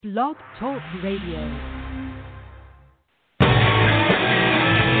Blog Talk Radio.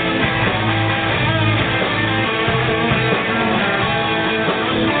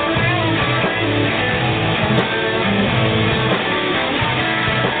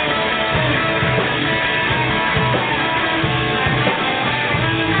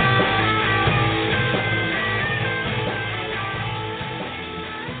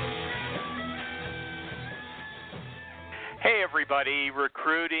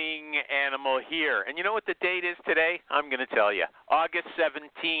 Recruiting Animal here. And you know what the date is today? I'm going to tell you. August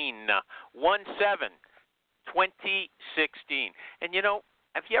 17, 2016. And you know,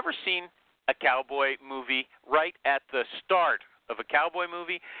 have you ever seen a cowboy movie right at the start of a cowboy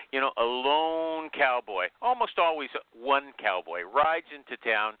movie? You know, a lone cowboy, almost always one cowboy, rides into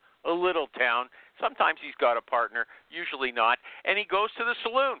town, a little town. Sometimes he's got a partner, usually not, and he goes to the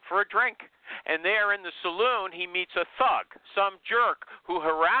saloon for a drink. And there in the saloon, he meets a thug, some jerk who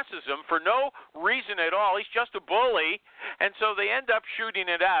harasses him for no reason at all. He's just a bully. And so they end up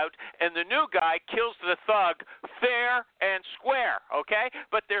shooting it out, and the new guy kills the thug fair and square, okay?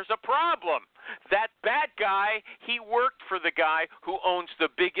 But there's a problem. That bad guy, he worked for the guy who owns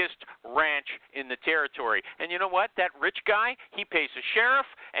the biggest ranch in the territory. And you know what? That rich guy, he pays the sheriff,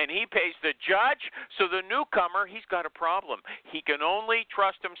 and he pays the judge. So the newcomer, he's got a problem. He can only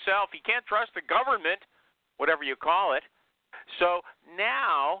trust himself. He can't trust the government, whatever you call it. So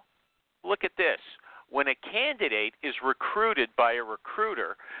now, look at this. When a candidate is recruited by a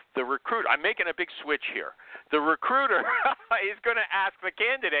recruiter, the recruiter, I'm making a big switch here. The recruiter is going to ask the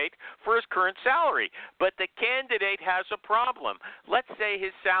candidate for his current salary, but the candidate has a problem. Let's say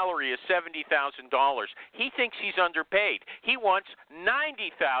his salary is $70,000. He thinks he's underpaid. He wants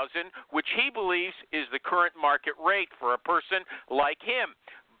 $90,000, which he believes is the current market rate for a person like him.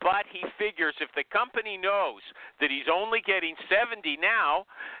 But he figures if the company knows that he's only getting 70 now,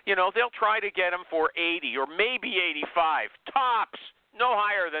 you know, they'll try to get him for 80 or maybe 85, tops, no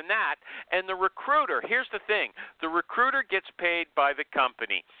higher than that. And the recruiter, here's the thing, the recruiter gets paid by the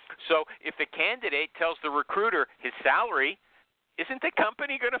company. So if the candidate tells the recruiter his salary, isn't the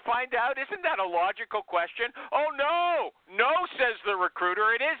company going to find out? Isn't that a logical question? Oh, no, says the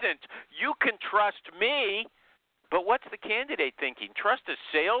recruiter, it isn't. You can trust me. But what's the candidate thinking? Trust a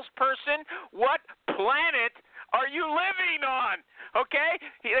salesperson? What planet are you living on? Okay?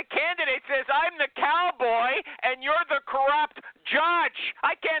 The candidate says, I'm the cowboy and you're the corrupt judge.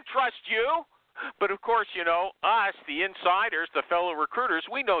 I can't trust you. But, of course, you know, us, the insiders, the fellow recruiters,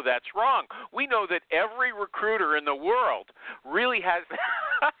 we know that's wrong. We know that every recruiter in the world really has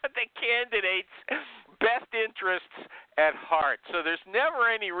the candidate's best interests at heart. So there's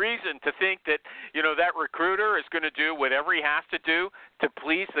never any reason to think that, you know, that recruiter is going to do whatever he has to do to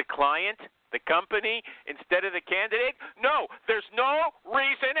please the client, the company, instead of the candidate. No, there's no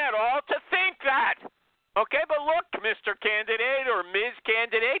reason at all to think that. Okay, but look, Mr. Candidate or Ms.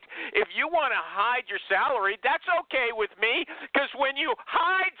 Candidate, if you want to hide your salary, that's okay with me, because when you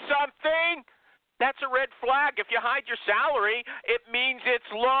hide something, that's a red flag. If you hide your salary, it means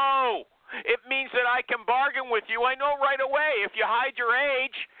it's low. It means that I can bargain with you. I know right away. If you hide your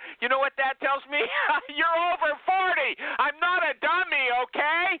age, you know what that tells me? You're over 40. I'm not a dummy,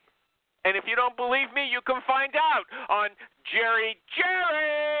 okay? And if you don't believe me, you can find out on Jerry,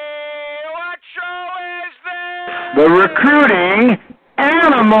 what show is this? The Recruiting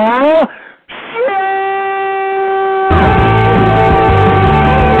Animal Show!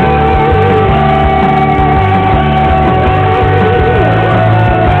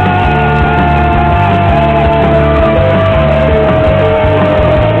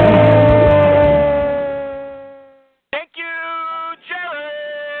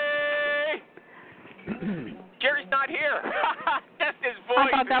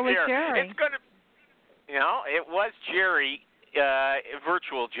 That was Jerry. It's gonna, you know, it was Jerry,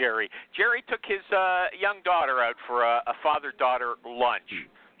 virtual Jerry. Jerry took his young daughter out for a father-daughter lunch.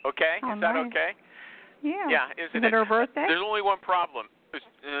 Okay, oh, is that nice. okay? Yeah. Yeah, isn't it her birthday? There's only one problem.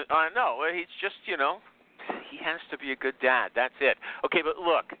 No, he's just, you know, he has to be a good dad. That's it. Okay, but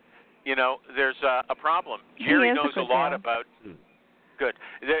look, you know, there's a problem. Jerry knows a lot about. Good.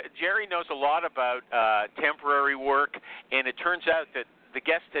 Jerry knows a lot about temporary work, and it turns out that the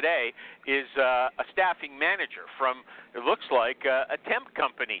guest today is a staffing manager from, it looks like, a temp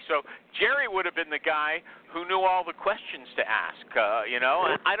company. So Jerry would have been the guy who knew all the questions to ask, you know,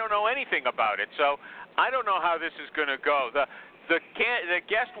 and I don't know anything about it. So I don't know how this is going to go. The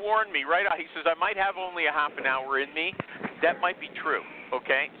guest warned me, right? He says, I might have only a half an hour in me. That might be true,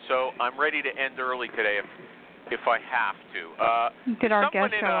 okay? So I'm ready to end early today if I have to. Did our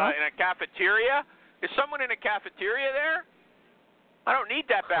guest show up? In a cafeteria? Is someone in a cafeteria there? I don't need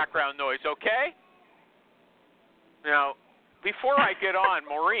that background noise, okay? Now, before I get on,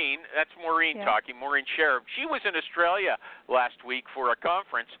 Maureen, that's Maureen talking, Maureen Sheriff, she was in Australia last week for a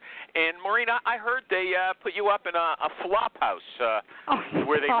conference. And, Maureen, I heard they put you up in a flop house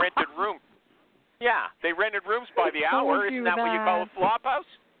where they rented rooms. Yeah, they rented rooms by the hour. Isn't that what you call a flop house?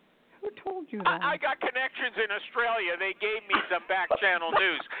 Who told you that? I got connections in Australia. They gave me some back channel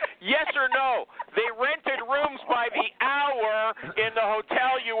news. Yes or no? They rented rooms by the hour in the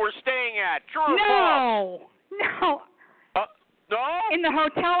hotel you were staying at. True or false? No. No? In the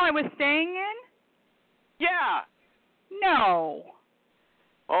hotel I was staying in? Yeah. No.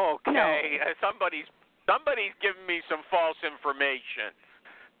 Okay. No. Somebody's giving me some false information.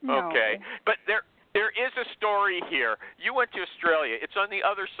 No. Okay. But there is a story here. You went to Australia. It's on the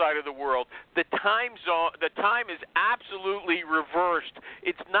other side of the world. The time is absolutely reversed.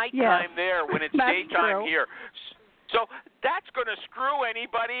 It's nighttime there when it's daytime here. So that's going to screw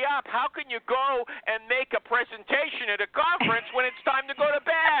anybody up. How can you go and make a presentation at a conference when it's time to go to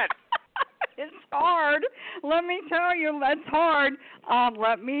bed? It's hard. Let me tell you, that's hard.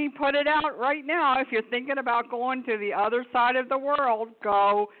 Let me put it out right now. If you're thinking about going to the other side of the world,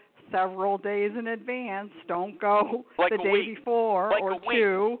 go several days in advance. Don't go the day before or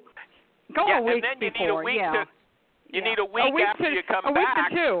two. Go a week before. You need a week after you come back. A week or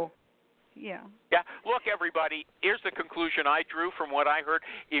two. Yeah. Yeah. Look, everybody, here's the conclusion I drew from what I heard.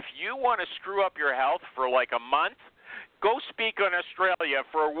 If you want to screw up your health for like a month, go speak in Australia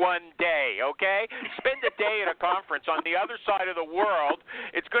for one day, okay? Spend a day at a conference on the other side of the world.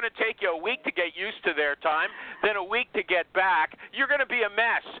 It's going to take you a week to get used to their time, then a week to get back. You're going to be a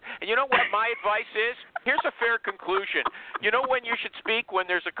mess. And you know what my advice is? Here's a fair conclusion. You know when you should speak?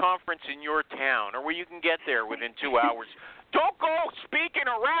 When there's a conference in your town or where you can get there within 2 hours. Don't go speaking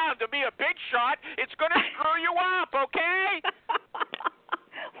around to be a big shot. It's going to screw you up, okay?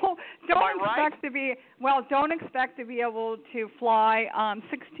 Well, don't expect to be able to fly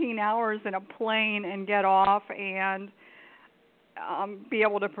 16 hours in a plane and get off and be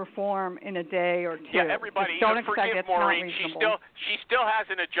able to perform in a day or two. Yeah, everybody, forgive Maureen. She still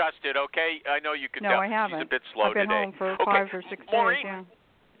hasn't adjusted, okay? I know you can tell. No, I haven't. She's a bit slow today. I've been home for 5 or 6 Maureen, days,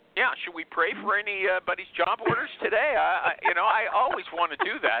 yeah, should we pray for anybody's job orders today? I always want to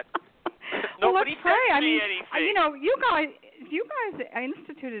do that. Nobody well, let's pray. sends me anything. You guys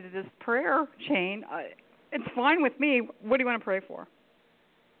instituted this prayer chain. It's fine with me. What do you want to pray for?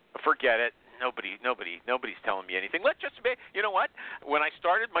 Forget it. Nobody's telling me anything. Let's just be. You know what? When I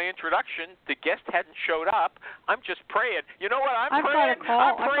started my introduction, the guest hadn't showed up. I'm just praying. You know what? I'm praying.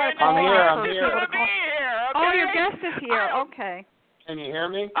 I'm praying. I'm here. He's going to be here. Okay? Oh, your guest is here. Okay. Can you hear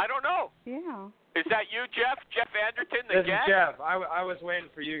me? I don't know. Yeah. Is that you, Jeff? Jeff Anderton, the guest? This is Jeff. I was waiting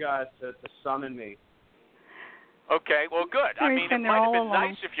for you guys to summon me. Okay, well, good. I mean, it might have been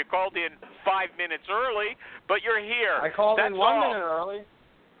nice if you called in 5 minutes early, but you're here. I called in 1 minute early.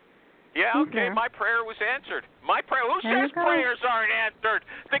 Yeah, okay. My prayer was answered. My prayer. Who says prayers aren't answered?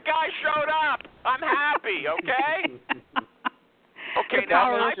 The guy showed up. I'm happy. Okay. Okay.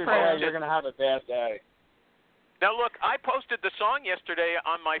 Now I posted. You're gonna have a bad day. Now look, I posted the song yesterday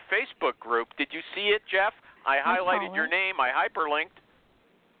on my Facebook group. Did you see it, Jeff? I highlighted your name. I hyperlinked.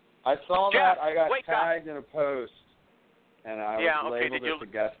 I saw Jeff, that. I got tagged up. in a post, and I was labeled as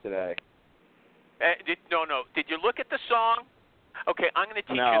a guest today. No. Did you look at the song? Okay, I'm going to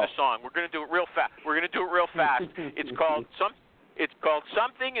teach you the song. We're going to do it real fast. It's called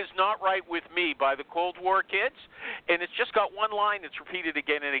Something Is Not Right With Me by the Cold War Kids, and it's just got one line that's repeated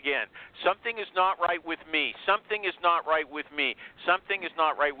again and again. Something is not right with me. Something is not right with me. Something is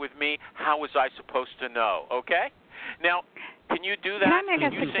not right with me. How was I supposed to know? Okay? Now, can you do that? Can I make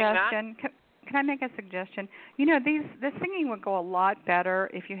a suggestion? Can I make a suggestion? You know, the singing would go a lot better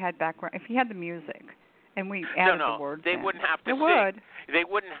if you had background, if you had the music. And we added the words. They wouldn't have to sing. Would. They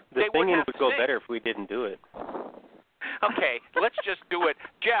wouldn't. The singing would go sing. better if we didn't do it. Okay, let's just do it,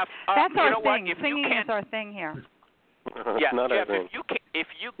 Jeff. That's our thing. What? Singing is our thing here. Yeah, not Jeff.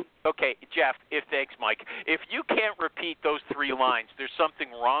 Jeff. Thanks, Mike. If you can't repeat those 3 lines, there's something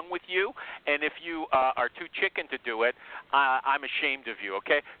wrong with you. And if you are too chicken to do it, I'm ashamed of you.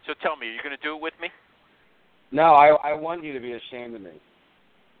 Okay. So tell me, are you going to do it with me? No, I want you to be ashamed of me.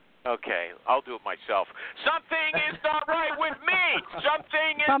 Okay, I'll do it myself. Something is not right with me.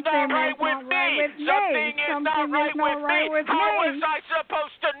 Something is not right with me. Something is not right with me. How was I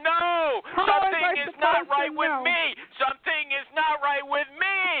supposed to know? Something is not right with me. Something is not right with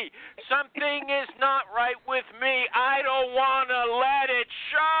me. Something is not right with me. I don't want to let it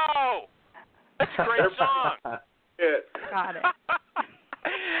show. That's a great song. Got it.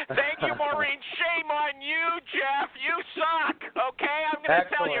 Thank you, Maureen. Shame on you, Jeff. You suck. Okay, I'm going to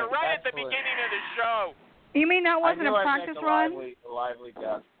tell you right at the beginning of the show. You mean that wasn't a practice run? Lively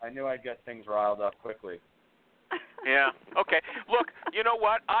guess. I knew I'd get things riled up quickly. Yeah. Okay. Look, you know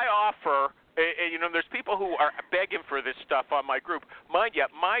what? I offer. There's people who are begging for this stuff on my group. Mind you,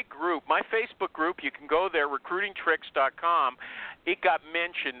 my group, my Facebook group, you can go there, recruitingtricks.com. It got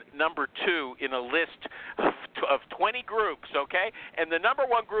mentioned number 2 in a list of 20 groups, okay? And the number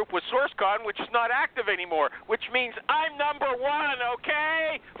 1 group was SourceCon, which is not active anymore, which means I'm number 1,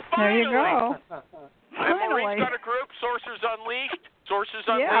 okay? Finally. There you go. And Maureen's got a group, Sources Unleashed,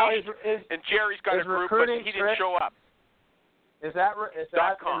 and Jerry's got a group, but he didn't show up. Is that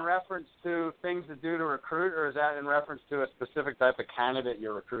in reference to things to do to recruit, or is that in reference to a specific type of candidate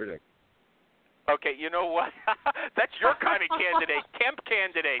you're recruiting? Okay, you know what? That's your kind of candidate, temp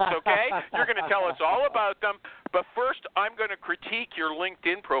candidates, okay? You're going to tell us all about them. But first, I'm going to critique your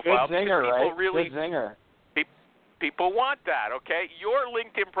LinkedIn profile. Good zinger, right? Really, good zinger. People want that, okay? Your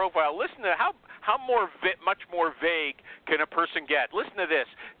LinkedIn profile, listen to how much more vague can a person get. Listen to this.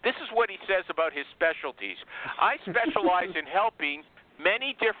 This is what he says about his specialties. I specialize in helping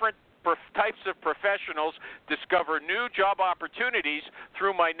many different types of professionals discover new job opportunities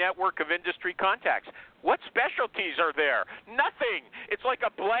through my network of industry contacts. What specialties are there? Nothing. It's like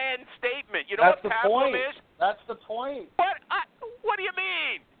a bland statement. You know what Pablum is? That's the point. What do you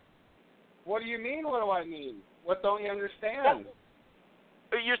mean? What do you mean, what do I mean? What don't you understand?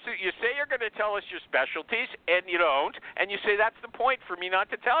 Well, you say you're going to tell us your specialties, and you don't, and you say that's the point for me not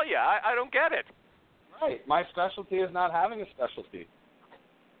to tell you. I don't get it. Right. My specialty is not having a specialty.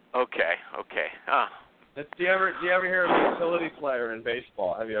 Okay. Do you ever hear of a utility player in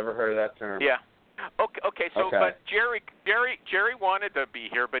baseball? Have you ever heard of that term? Yeah. Okay. So, but Jerry wanted to be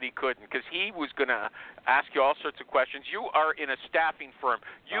here, but he couldn't because he was going to ask you all sorts of questions. You are in a staffing firm.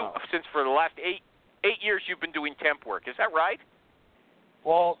 Since for the last 8 years you've been doing temp work. Is that right?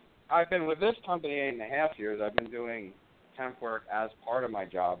 Well, I've been with this company 8.5 years. I've been doing temp work as part of my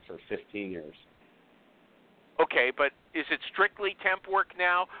job for 15 years. Okay, but is it strictly temp work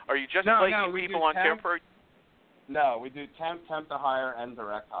now? Are you just placing people on temporary? No, we do temp to hire, and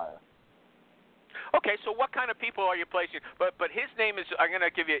direct hire. Okay, so what kind of people are you placing? But his name is, I'm going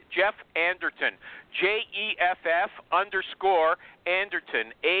to give you Jeff Anderton, JEFF_Anderton,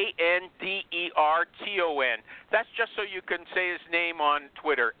 ANDERTON. That's just so you can say his name on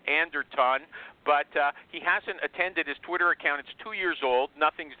Twitter, Anderton. But he hasn't attended his Twitter account. It's 2 years old.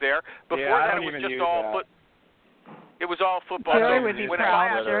 Nothing's there. Before that, it was just all it was all football. Jerry would be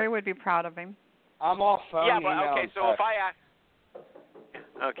proud. Jerry would be proud of him. I'm off phone. Yeah, but okay. So if I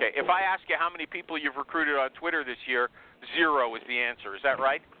ask you how many people you've recruited on Twitter this year, 0 is the answer. Is that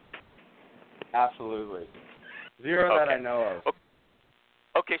right? Absolutely. 0 that I know of.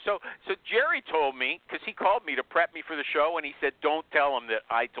 Okay, so Jerry told me, because he called me to prep me for the show, and he said, don't tell him that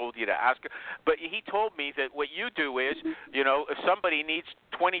I told you to ask him. But he told me that what you do is, if somebody needs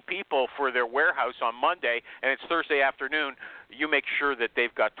 20 people for their warehouse on Monday, and it's Thursday afternoon, you make sure that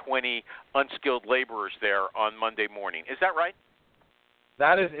they've got 20 unskilled laborers there on Monday morning. Is that right?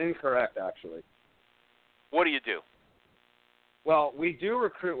 That is incorrect, actually. What do you do? Well, we do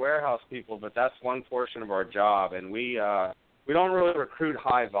recruit warehouse people, but that's one portion of our job, and we don't really recruit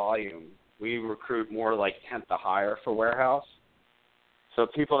high volume. We recruit more like temp to hire for warehouse. So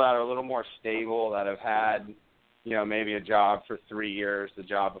people that are a little more stable, that have had, maybe a job for 3 years, the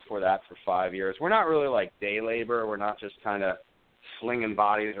job before that for 5 years. We're not really like day labor. We're not just kind of slinging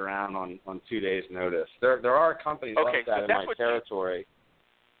bodies around on 2 days' notice. There are companies like that in my territory.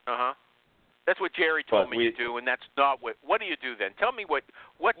 That's what Jerry told me you do, and that's not what do you do then? Tell me what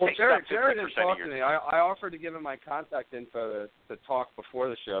takes up 50% Jerry didn't talk of your to me. I offered to give him my contact info to talk before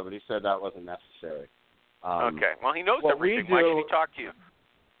the show, but he said that wasn't necessary. Okay. Well, he knows everything. Why should he talk to you?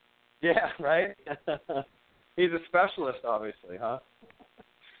 Yeah, right? He's a specialist, obviously, huh?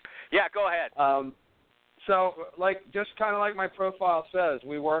 Yeah, go ahead. So, just kind of like my profile says,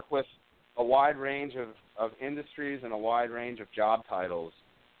 we work with a wide range of industries and a wide range of job titles.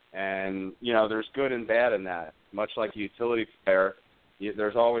 And, there's good and bad in that. Much like a utility player,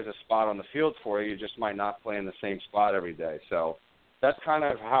 there's always a spot on the field for you. You just might not play in the same spot every day. So that's kind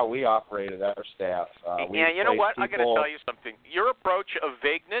of how we operate at our staff. You know what? I got to tell you something. Your approach of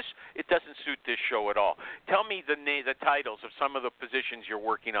vagueness, it doesn't suit this show at all. Tell me the titles of some of the positions you're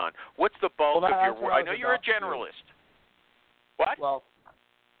working on. What's the bulk of your work? I know you're a generalist. What? Well,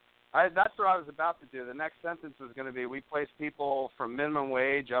 that's what I was about to do. The next sentence was going to be, we place people from minimum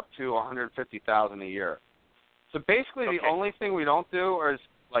wage up to $150,000 a year. So basically, the only thing we don't do is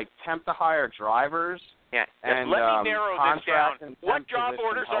like temp to hire drivers Yeah. And Let me narrow this down. contract and What temp job position,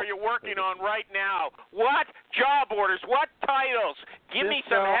 orders are you health working on position. right now? What job orders? What titles? Give me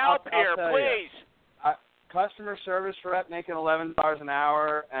some Cisco, help I'll here, tell please. Customer service rep making $11 an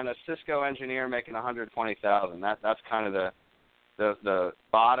hour, and a Cisco engineer making $120,000. That's kind of the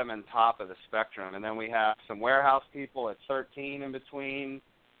bottom and top of the spectrum. And then we have some warehouse people at 13 in between.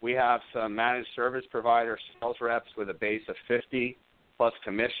 We have some managed service provider sales reps with a base of 50 plus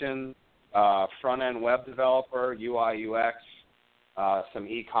commission, front-end web developer, UI, UX, some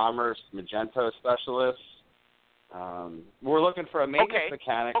e-commerce, Magento specialists. We're looking for a maintenance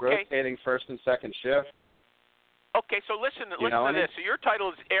mechanic, rotating first and second shift. Okay, so listen to this. So your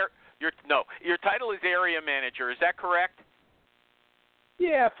title is your title is area manager. Is that correct?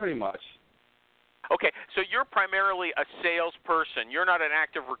 Yeah, pretty much. Okay, so you're primarily a salesperson. You're not an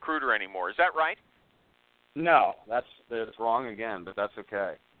active recruiter anymore. Is that right? No, that's wrong again, but that's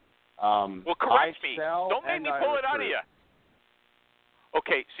okay. Well, correct me. Don't make me pull it out of you.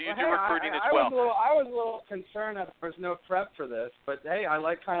 Okay, so you do recruiting as well. I was a little concerned that there was no prep for this, but hey, I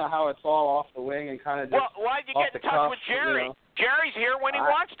like kind of how it's all off the wing and kind of just why'd you get in touch with Jerry? You know? Jerry's here when he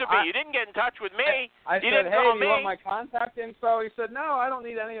wants to be. You didn't get in touch with me. I you said, didn't hey, call do you me. want my contact info? He said, no, I don't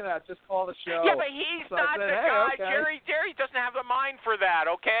need any of that. Just call the show. Yeah, but he's not the guy. Okay. Jerry doesn't have the mind for that,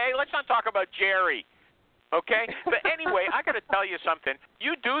 okay? Let's not talk about Jerry. Okay? But anyway, I got to tell you something.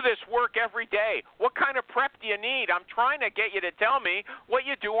 You do this work every day. What kind of prep do you need? I'm trying to get you to tell me what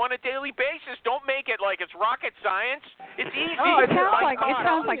you do on a daily basis. Don't make it like it's rocket science. It's easy. It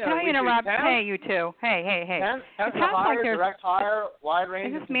sounds like. Can I interrupt? Hey, you two. Hey. It sounds like there's direct hire, wide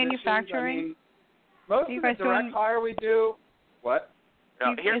range. Is this manufacturing? Most of the direct hire we do. What?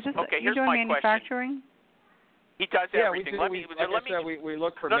 Here's doing my manufacturing? question. He does everything. Yeah, we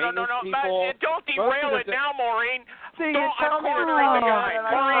look for maintenance people. No, don't derail it now, Maureen. See, I'm cornering the guy.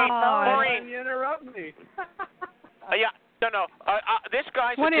 Maureen. You interrupt me. This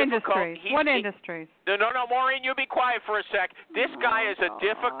guy's What a difficult... What industries? No, Maureen, you be quiet for a sec. This guy is a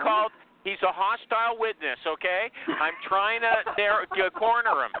difficult... He's a hostile witness, okay? I'm trying to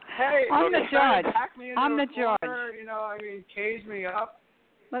corner him. Hey, I'm the judge. I'm the judge. You know, cage me up.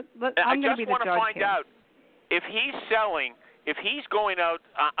 I'm going to be the judge. I just want to find out. If he's selling, if he's going out,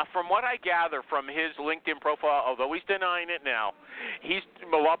 from what I gather from his LinkedIn profile, although he's denying it now,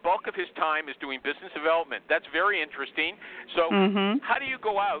 bulk of his time is doing business development. That's very interesting. So how do you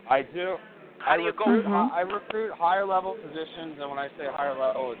go out? I do. How do you go? I recruit higher level positions, and when I say higher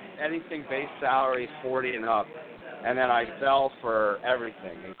level, it's anything base salary 40 and up. And then I sell for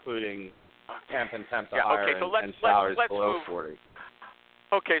everything, including temp to hire and salaries below 40.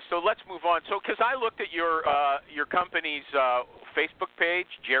 Okay, so let's move on. So, because I looked at your company's Facebook page,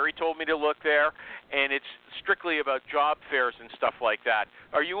 Jerry told me to look there, and it's strictly about job fairs and stuff like that.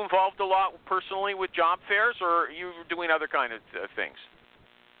 Are you involved a lot personally with job fairs, or are you doing other kind of things?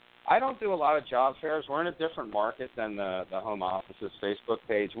 I don't do a lot of job fairs. We're in a different market than the home office's Facebook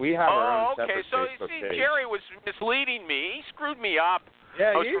page. We have our own separate Facebook page. Jerry was misleading me. He screwed me up.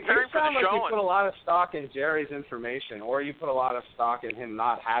 Yeah, you sound like you put a lot of stock in Jerry's information, or you put a lot of stock in him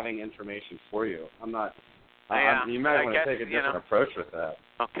not having information for you. I'm not. You might want to take a different approach with that.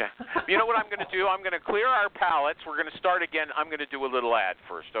 Okay. You know what I'm going to do? I'm going to clear our palettes. We're going to start again. I'm going to do a little ad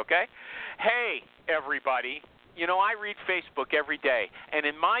first, okay? Hey, everybody. You know, I read Facebook every day, and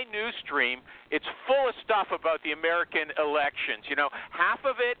in my news stream, it's full of stuff about the American elections. You know, half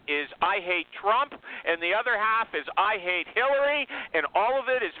of it is I hate Trump, and the other half is I hate Hillary, and all of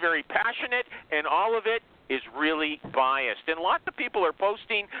it is very passionate, and all of it is really biased. And lots of people are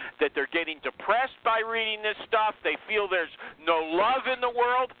posting that they're getting depressed by reading this stuff. They feel there's no love in the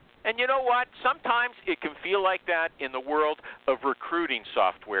world. And you know what? Sometimes it can feel like that in the world of recruiting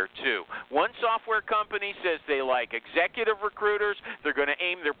software, too. One software company says they like executive recruiters. They're going to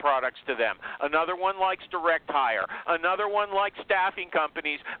aim their products to them. Another one likes direct hire. Another one likes staffing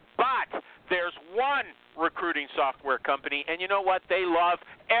companies. But there's one recruiting software company, and you know what? They love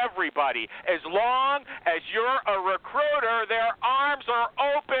everybody. As long as you're a recruiter, their arms are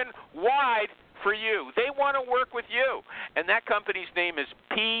open wide for you. They want to work with you. And that company's name is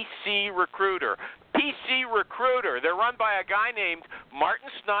PC Recruiter. PC Recruiter. They're run by a guy named Martin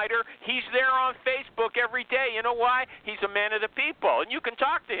Snyder. He's there on Facebook every day. You know why? He's a man of the people. And you can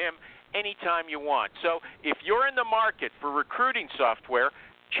talk to him anytime you want. So if you're in the market for recruiting software,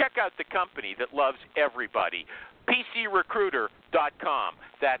 check out the company that loves everybody. PCRecruiter.com.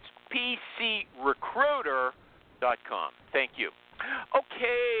 That's PCRecruiter.com. Thank you.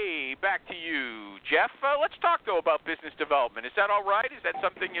 Okay, back to you, Jeff. Let's talk, though, about business development. Is that all right? Is that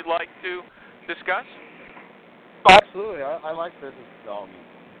something you'd like to discuss? Oh, absolutely. I like business development.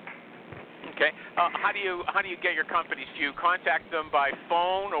 Okay. How do you get your companies? Do you contact them by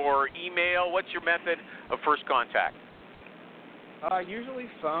phone or email? What's your method of first contact? Usually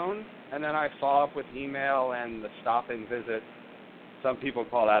phone, and then I follow up with email and the stop-in visit. Some people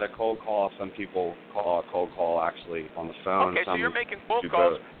call that a cold call. Some people call a cold call actually on the phone. Okay, so you're making cold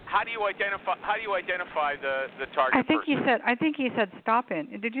calls. How do you identify the target person? I think he said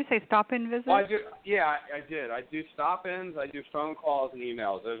stop-in. Did you say stop-in visit? Well, I did. I do stop-ins, I do phone calls, and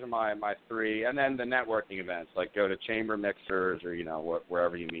emails. Those are my three. And then the networking events, like go to chamber mixers or,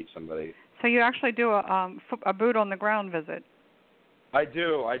 wherever you meet somebody. So you actually do a boot-on-the-ground visit? I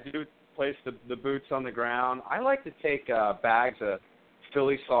do. I do place the boots on the ground. I like to take bags of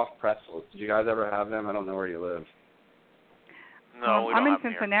Philly soft pretzels. Did you guys ever have them? I don't know where you live. No, we don't I'm in have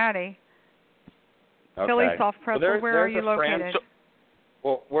them Cincinnati. Okay. Philly soft pretzel. Where are you located?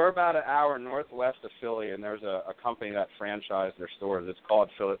 Well, we're about an hour northwest of Philly, and there's a company that franchised their stores. It's called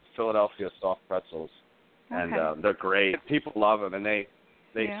Philadelphia Soft Pretzels, and they're great. People love them, and they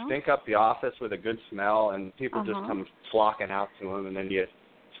stink up the office with a good smell, and people just come flocking out to them, and then you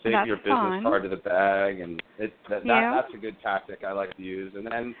stick your business card to the bag, and that's a good tactic I like to use. And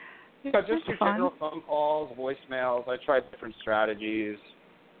then just your general phone calls, voicemails. I try different strategies.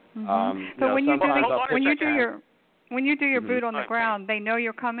 But when you do your boot on the ground, they know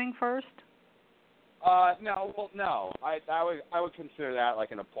you're coming first? No. I would consider that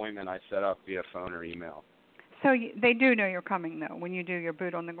like an appointment I set up via phone or email. So they do know you're coming, though, when you do your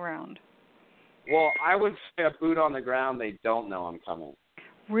boot on the ground? Well, I would say a boot on the ground, they don't know I'm coming.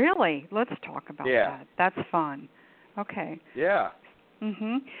 Really? Let's talk about that. That's fun. Okay. Yeah.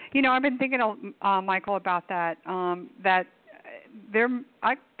 I've been thinking, Michael, about that. I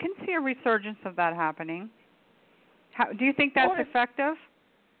can see a resurgence of that happening. Do you think that's effective?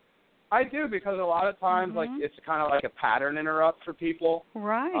 I do, because a lot of times, it's kind of like a pattern interrupt for people.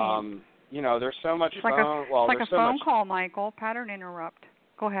 Right. There's so much it's phone. Like a phone call, Michael. Pattern interrupt.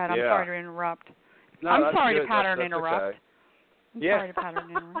 Go ahead. I'm sorry to interrupt. No, I'm sorry good. to pattern that's interrupt. Okay. I'm sorry to pattern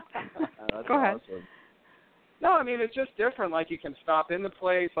interrupt. Go ahead. Awesome. No, I mean, it's just different. Like, you can stop in the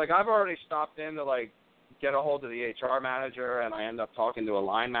place. Like, I've already stopped in to, get a hold of the HR manager, and I end up talking to a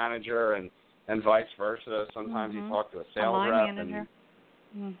line manager, and vice versa. Sometimes you talk to a sales rep,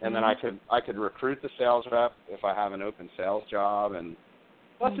 and then I could recruit the sales rep if I have an open sales job, and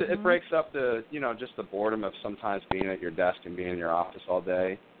plus it breaks up the just the boredom of sometimes being at your desk and being in your office all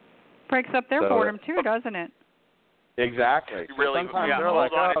day. Breaks up their boredom too, doesn't it? Exactly. Really? Sometimes they're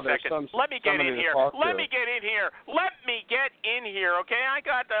hold on a there's second. Let me get in here. Let me get in here. Okay, I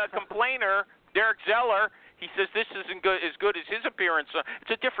got a complainer, Derek Zeller. He says this isn't as good as his appearance.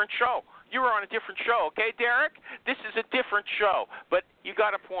 It's a different show. You were on a different show, okay, Derek? This is a different show. But you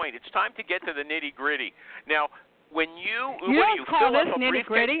got a point. It's time to get to the nitty-gritty. Now, when you don't call this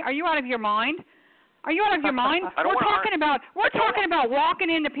nitty-gritty. Are you out of your mind? Are you out of your mind? We're talking about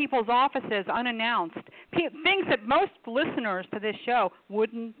walking into people's offices unannounced. Things that most listeners to this show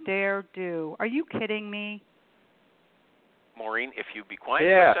wouldn't dare do. Are you kidding me? Maureen, if you be quiet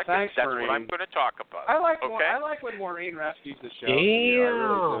for a second, thanks, that's Maureen. what I'm going to talk about. I like when Maureen rescues the show. Damn. I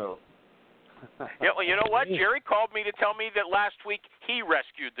really do. Yeah, well, you know what? Jerry called me to tell me that last week he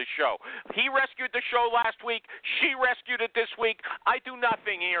rescued the show. He rescued the show last week. She rescued it this week. I do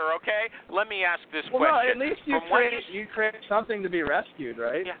nothing here, okay? Let me ask this question. Well, at least you create something to be rescued,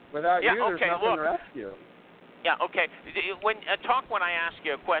 right? Yeah. Without you, there's nothing to rescue. Yeah, okay. When I ask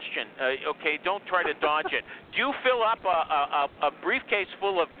you a question, okay, don't try to dodge it. Do you fill up a briefcase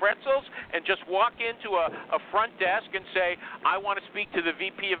full of pretzels and just walk into a front desk and say, I want to speak to the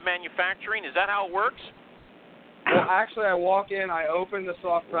VP of manufacturing? Is that how it works? Well, actually, I walk in, I open the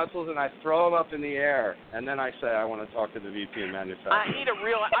soft pretzels, and I throw them up in the air, and then I say, I want to talk to the VP of manufacturing.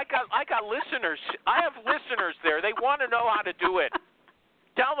 I got listeners. I have listeners there. They want to know how to do it.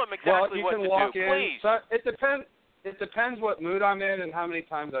 Tell them exactly what to do, please. So it depends what mood I'm in and how many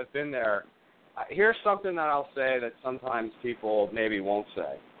times I've been there. Here's something that I'll say that sometimes people maybe won't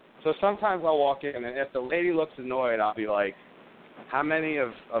say. So sometimes I'll walk in, and if the lady looks annoyed, I'll be like, how many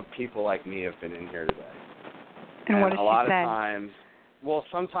of people like me have been in here today? And what does a lot she say? of times, well,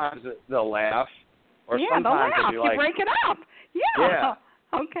 sometimes they'll laugh, or they'll sometimes laugh. they'll be like, you break it up. Yeah.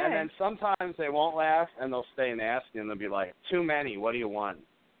 Okay. And then sometimes they won't laugh, and they'll stay nasty, and they'll be like, too many, what do you want?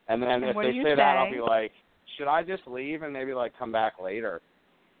 And then if they say that, I'll be like, should I just leave and maybe, come back later?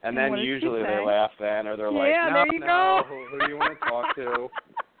 And then usually they laugh then, or they're like, no, who do you want to talk to?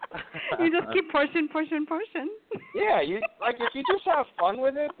 You just keep pushing. Yeah, if you just have fun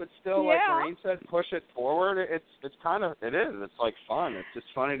with it, but still, like Maureen said, push it forward, it's fun. It's just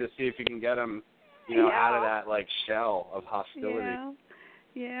funny to see if you can get them, out of that, shell of hostility.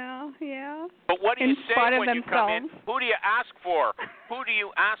 Yeah. But what do you In say spite of when you come in? themselves. Who do you ask for? Who do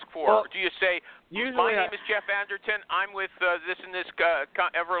you ask for? Well, Do you say, usually my name is Jeff Anderton. I'm with this and this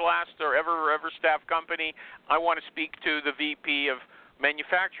Everlast or Everstaff company. I want to speak to the VP of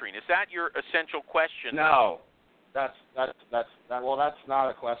manufacturing. Is that your essential question? No. That's not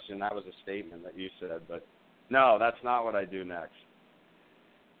a question. That was a statement that you said, but no, that's not what I do next.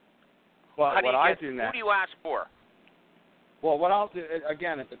 Well, How do what you I get, do next. Who do you ask for? Well, what I'll do,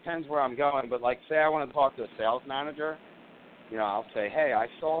 again, it depends where I'm going, but like say I want to talk to a sales manager, I'll say, hey, I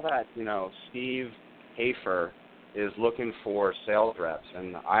saw that, Steve Hafer is looking for sales reps,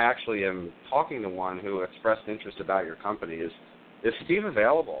 and I actually am talking to one who expressed interest about your company. Is Steve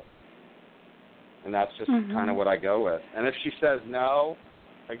available? And that's just kind of what I go with. And if she says no,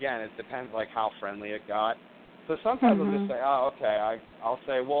 again, it depends like how friendly it got. So sometimes I'll just say, oh, okay. I'll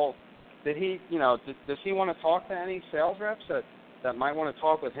say, well, did he, does he want to talk to any sales reps that might want to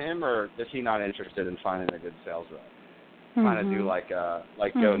talk with him, or is he not interested in finding a good sales rep? Kind of do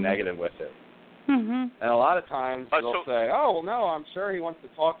go negative with it. And a lot of times they'll say, oh, well, no, I'm sure he wants to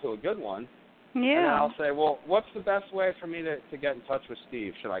talk to a good one. Yeah. And then I'll say, well, what's the best way for me to get in touch with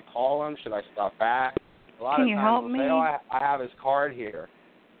Steve? Should I call him? Should I stop back? A lot Can of you times help they'll me? say, oh, I have his card here.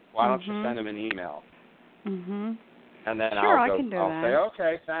 Why don't you send him an email? And then sure, I'll I can do I'll that. say,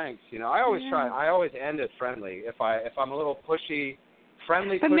 okay, thanks. I always try. I always end it friendly. If I'm a little pushy,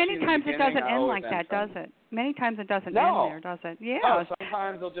 friendly. But pushy many in the times it beginning, doesn't I end always like that, does friendly. it? Many times it doesn't No. end there, does it? Yeah. No,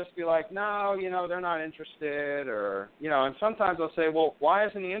 sometimes they'll just be like, no, they're not interested, or and sometimes they'll say, well, why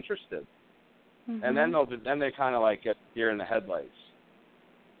isn't he interested? And then they kind of like get deer in the headlights.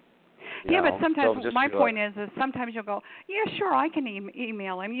 Yeah, but sometimes my point is sometimes you'll go, yeah, sure, I can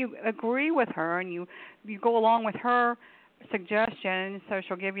email him. You agree with her, and you go along with her suggestion. So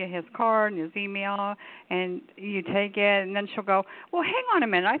she'll give you his card and his email, and you take it, and then she'll go, well, hang on a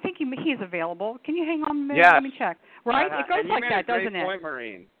minute, I think he's available. Can you hang on a minute? Yes. Let me check. Right? It goes like that, doesn't it? You made a great point,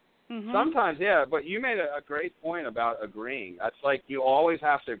 Maureen. Sometimes, yeah, but you made a great point about agreeing. That's like you always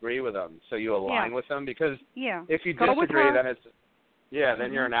have to agree with them, so you align with them, because if you disagree, then it's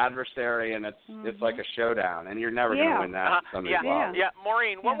then you're an adversary, and it's like a showdown, and you're never going to win that.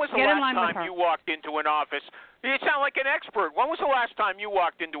 Maureen, when was the last time you walked into an office? You sound like an expert. When was the last time you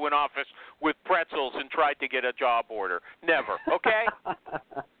walked into an office with pretzels and tried to get a job order? Never. Okay.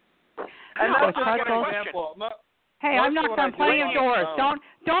 And that's just an example. Hey, I'm knocking on plenty of doors.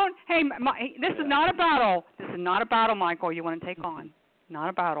 Don't. Hey, this is not a battle. This is not a battle, Michael. You want to take on? Not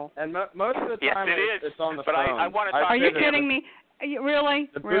a battle. And most of the time, it's on the phone. But I want to talk. Are you kidding me? Really?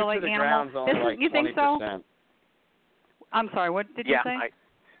 The boots really, to the animal? ground's only like 20%. You think so? I'm sorry. What did you say?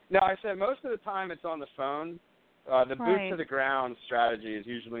 No, I said most of the time it's on the phone. The boot to the ground strategy is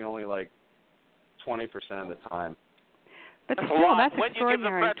usually only like 20% of the time. But still, that's when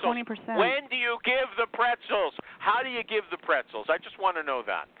extraordinary, 20%. When do you give the pretzels? How do you give the pretzels? I just want to know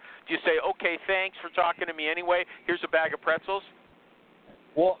that. Do you say, okay, thanks for talking to me anyway, here's a bag of pretzels?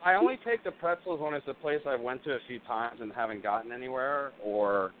 Well, I only take the pretzels when it's a place I went to a few times and haven't gotten anywhere,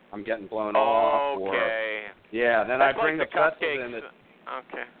 or I'm getting blown off. Okay. Then that's I bring like the pretzels in.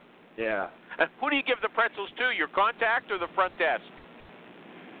 Okay. Yeah. Who do you give the pretzels to, your contact or the front desk?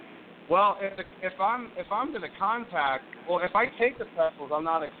 Well, if I'm to the contact, if I take the pretzels, I'm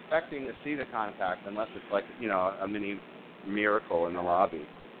not expecting to see the contact unless it's like a mini miracle in the lobby.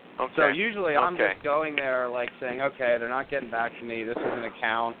 Okay. So usually I'm just going there like saying, okay, they're not getting back to me. This is an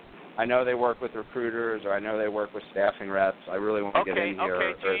account. I know they work with recruiters, or I know they work with staffing reps. I really want to get in here, or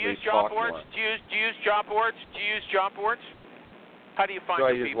at least job talk boards? more. Do you use job boards? How do you find Do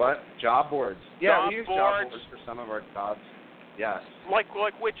I the use people? what? Job boards. Yeah, we use job boards for some of our jobs. Yes. Like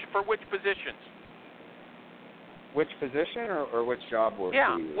for which positions? Which position or which job board?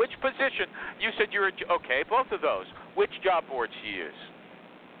 Yeah, do you use? which position? You said okay, both of those. Which job boards do you use?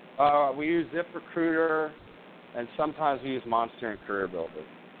 We use ZipRecruiter, and sometimes we use Monster and Career Builder.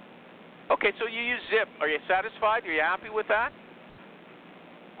 Okay, so you use Zip. Are you satisfied? Are you happy with that?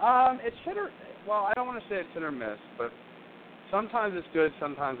 It's I don't want to say it's hit or miss, but sometimes it's good,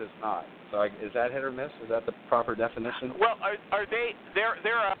 sometimes it's not. So is that hit or miss? Is that the proper definition? Well, are they?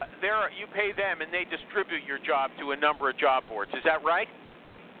 You pay them, and they distribute your job to a number of job boards. Is that right?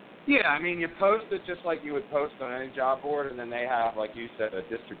 Yeah, I mean, you post it just like you would post on any job board, and then they have, like you said, a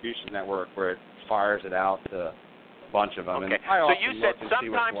distribution network where it fires it out to a bunch of them. Okay. And I so often you said look and see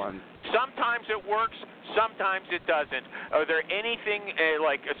which one. sometimes it works, sometimes it doesn't. Are there anything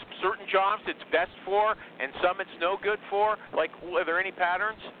like certain jobs it's best for, and some it's no good for? Like, are there any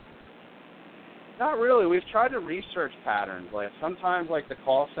patterns? Not really. We've tried to research patterns. Like sometimes, like the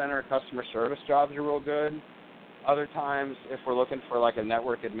call center customer service jobs are real good. Other times, if we're looking for like a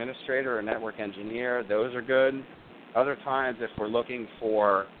network administrator or a network engineer, those are good. Other times, if we're looking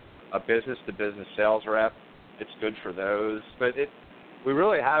for a business-to-business sales rep, it's good for those. But we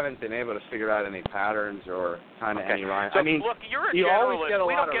really haven't been able to figure out any patterns or kind of any line. So, I mean, look, you're a you always generalist. get a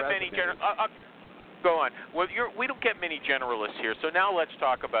We lot don't of get many resumes. Go on. Well, we don't get many generalists here, so now let's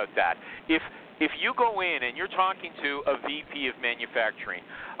talk about that. If you go in and you're talking to a VP of manufacturing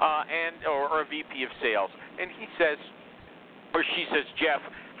or a VP of sales, and he says or she says, Jeff,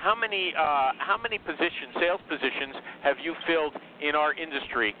 how many sales positions have you filled in our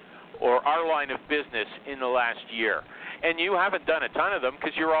industry or our line of business in the last year? And you haven't done a ton of them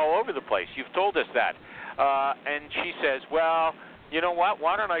because you're all over the place. You've told us that. And she says, well, you know what?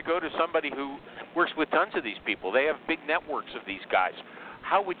 Why don't I go to somebody who works with tons of these people? They have big networks of these guys.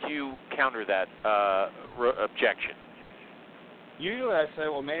 How would you counter that objection? Usually I say,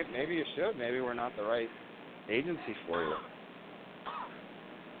 well, maybe you should. Maybe we're not the right agency for you.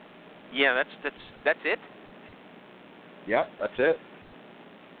 Yeah, that's it? Yep, that's it.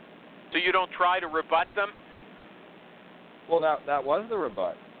 So you don't try to rebut them? Well, that was the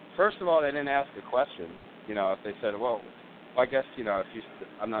rebut. First of all, they didn't ask a question. You know, if they said, well, I guess, you know,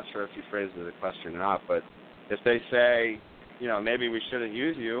 I'm not sure if you phrased it a question or not, but if they say, you know, maybe we shouldn't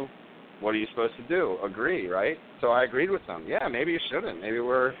use you, what are you supposed to do? Agree, right? So I agreed with them. Yeah, maybe you shouldn't. Maybe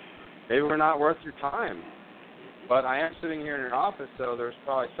we're not worth your time. But I am sitting here in your office, so there's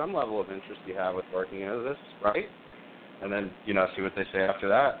probably some level of interest you have with working into this, right? And then, you know, see what they say after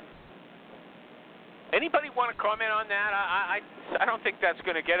that. Anybody want to comment on that? I don't think that's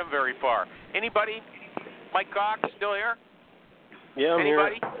going to get them very far. Anybody? Mike Cox, still here? Yeah, I'm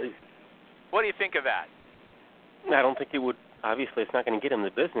Anybody? here. What do you think of that? I don't think it would. Obviously, it's not going to get him the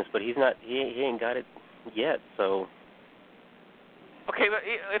business, but he's not. He ain't got it yet. So. Okay, but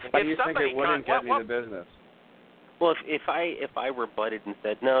Why do you if somebody think it wouldn't get me the business? Well, if I rebutted and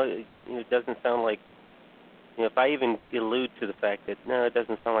said no, it doesn't sound like. You know, if I even allude to the fact that no, it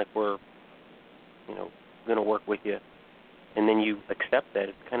doesn't sound like we're, you know, going to work with you, and then you accept that,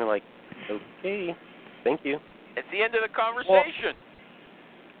 it's kind of like, okay, thank you. It's the end of the conversation.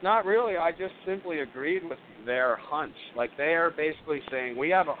 Well, not really. I just simply agreed with their hunch. Like, they are basically saying, we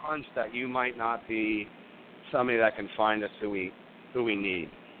have a hunch that you might not be somebody that can find us who we need.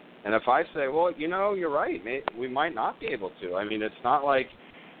 And if I say, well, you know, you're right, we might not be able to. I mean, it's not like,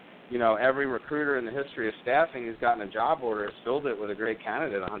 you know, every recruiter in the history of staffing who's gotten a job order has filled it with a great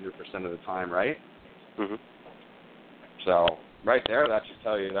candidate 100% of the time, right? Mm-hmm. So, right there, that should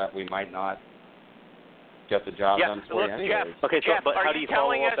tell you that we might not get the job done for you anyways. Jeff, okay, so Jeff, but how do you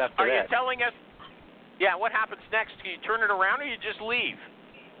follow up after that? Are you telling us, yeah, what happens next? Do you turn it around or you just leave?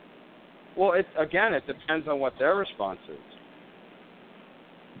 Well, it depends on what their response is.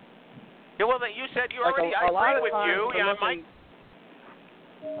 Yeah, well, then you said you Like already, a lot I of agree with times you. they're Yeah, looking, Mike.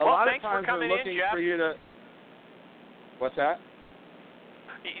 A lot of thanks for times coming they're looking in, Jeff. for you to. What's that?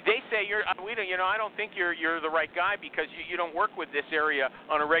 They say I don't think you're the right guy because you don't work with this area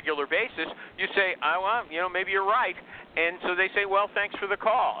on a regular basis. You say, well, you know, maybe you're right, and so they say, well, thanks for the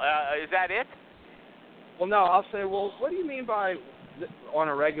call. Is that it? Well, no. I'll say, well, what do you mean by on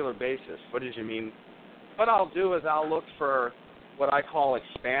a regular basis? What did you mean? What I'll do is I'll look for what I call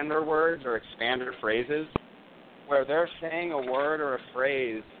expander words or expander phrases, where they're saying a word or a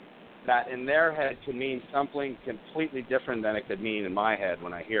phrase that in their head could mean something completely different than it could mean in my head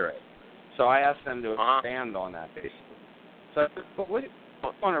when I hear it. So I ask them to expand on that basis. So, but what,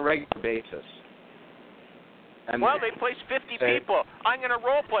 on a regular basis? And well, they place 50 people. I'm going to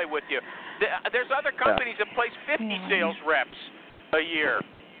role play with you. There's other companies that place 50 sales reps a year,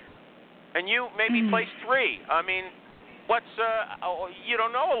 and you maybe place 3. I mean, you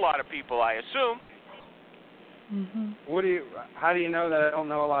don't know a lot of people, I assume. Mm-hmm. How do you know that I don't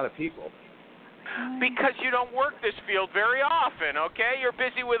know a lot of people? Because you don't work this field very often, okay? You're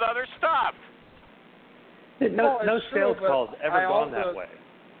busy with other stuff. No sales true, call's ever gone also, that way.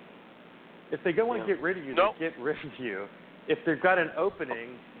 If they go and get rid of you, they get rid of you. If they've got an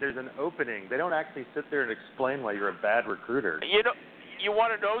opening, there's an opening. They don't actually sit there and explain why you're a bad recruiter. You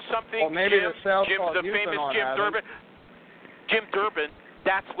want to know something? Well, maybe Jim, the sales call the famous Jim Durbin. Jim Durbin.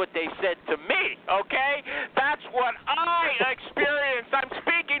 That's what they said to me, okay? That's what I experienced. I'm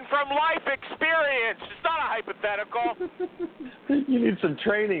speaking from life experience. It's not a hypothetical. You need some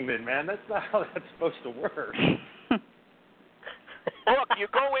training then, man. That's not how that's supposed to work. Look, you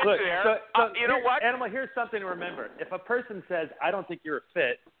go in there. You know what? Animal, here's something to remember. If a person says, I don't think you're a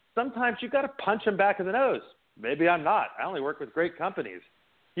fit, sometimes you got to punch them back in the nose. Maybe I'm not. I only work with great companies.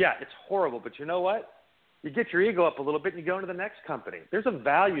 Yeah, it's horrible, but you know what? You get your ego up a little bit and you go into the next company. There's a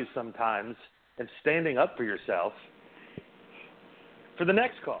value sometimes and standing up for yourself for the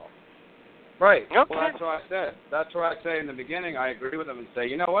next call. Right. Okay. Well, that's what I said. That's what I say in the beginning. I agree with them and say,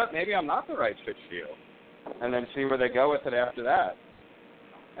 you know what, maybe I'm not the right fit for you, and then see where they go with it after that.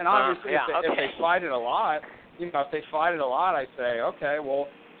 And obviously, if they fight it a lot, if they fight it a lot, I say, okay, well,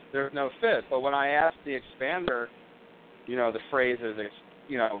 there's no fit. But when I ask the expander, the phrases,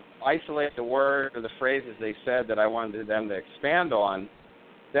 isolate the word or the phrases they said that I wanted them to expand on,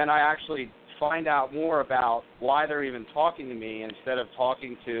 then I actually find out more about why they're even talking to me instead of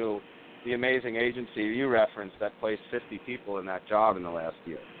talking to the amazing agency you referenced that placed 50 people in that job in the last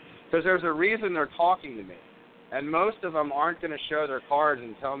year. Because there's a reason they're talking to me. And most of them aren't going to show their cards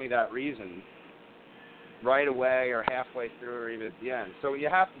and tell me that reason right away or halfway through or even at the end. So what you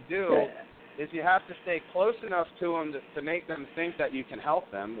have to do is you have to stay close enough to them to make them think that you can help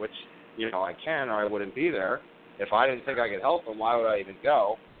them, which, I can or I wouldn't be there. If I didn't think I could help them, why would I even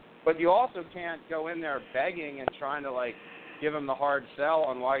go? But you also can't go in there begging and trying to, give them the hard sell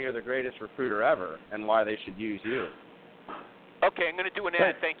on why you're the greatest recruiter ever and why they should use you. Okay, I'm going to do an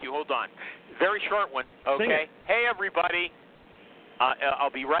ad. Thank you. Hold on. Very short one. Okay. Hey, everybody.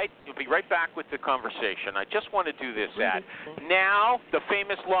 You'll be right back with the conversation. I just want to do this ad. Now, the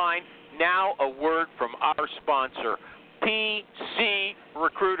famous line, now a word from our sponsor, PC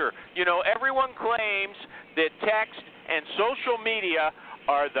Recruiter. Everyone claims that text and social media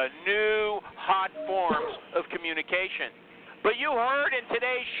are the new hot forms of communication. But you heard in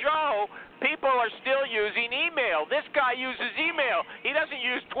today's show, people are still using email. This guy uses email. He doesn't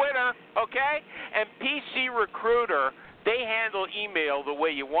use Twitter, okay? And PC Recruiter, they handle email the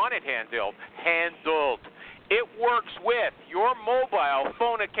way you want it handled. It works with your mobile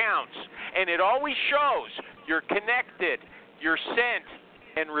phone accounts, and it always shows you're connected, you're sent,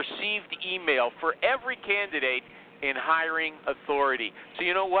 and received email for every candidate in hiring authority. So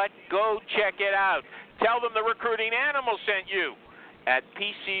you know what? Go check it out. Tell them the recruiting animal sent you at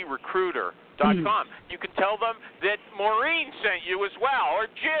PCRecruiter.com. You can tell them that Maureen sent you as well, or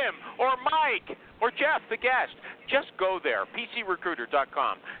Jim, or Mike, or Jeff, the guest. Just go there,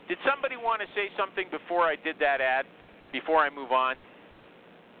 PCRecruiter.com. Did somebody want to say something before I did that ad, before I move on?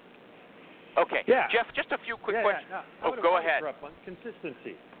 Okay. Yeah. Jeff, just a few quick questions. No, go ahead.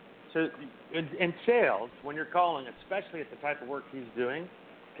 Consistency. So in sales, when you're calling, especially at the type of work he's doing,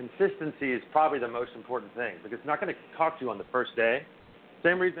 consistency is probably the most important thing because it's not going to talk to you on the first day.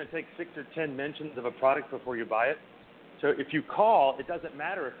 Same reason it takes 6 or 10 mentions of a product before you buy it. So if you call, it doesn't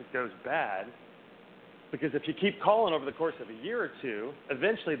matter if it goes bad because if you keep calling over the course of a year or two,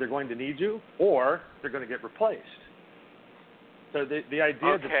 eventually they're going to need you or they're going to get replaced. So the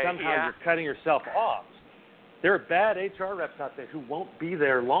idea that somehow you're cutting yourself off. There are bad HR reps out there who won't be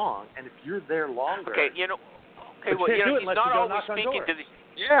there long, and if you're there longer, he's not always speaking to the.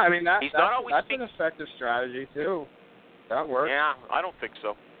 Yeah, I mean that's an effective strategy too. That works. Yeah, I don't think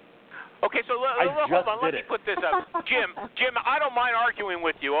so. Okay, so hold on. Let me put this up. Jim, I don't mind arguing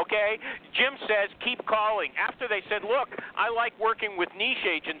with you, okay? Jim says keep calling. After they said, look, I like working with niche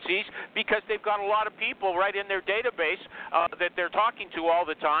agencies because they've got a lot of people right in their database that they're talking to all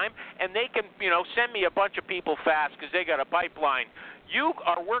the time, and they can, send me a bunch of people fast because they got a pipeline. You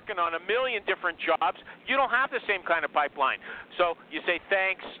are working on a million different jobs. You don't have the same kind of pipeline. So you say,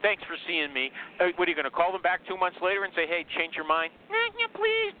 thanks for seeing me. What are you going to call them back 2 months later and say, hey, change your mind?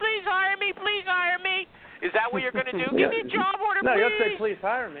 Please hire me. Please hire me. Is that what you're going to do? Give me a job order, please. No, you don't say, please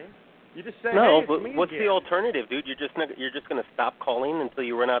hire me. You just say, no, hey, but it's me what's again. the alternative, dude? You're just going to stop calling until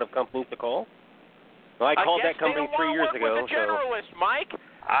you run out of companies to call? Well, I called that company 3 years ago. With a generalist, Mike.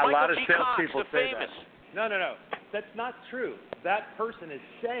 A lot of salespeople say famous. that. No. That's not true. That person is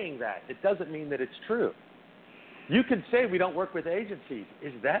saying that. It doesn't mean that it's true. You can say we don't work with agencies.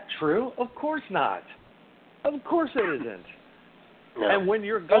 Is that true? Of course not. Of course it isn't. No. And when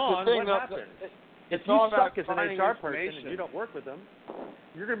you're gone, what happens? It's if you all suck about as an HR person and you don't work with them,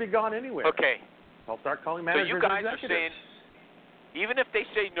 you're going to be gone anywhere. Okay. I'll start calling managers so you guys and are executives. saying, even if they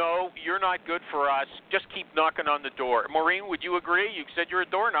say no, you're not good for us, just keep knocking on the door. Maureen, would you agree? You said you're a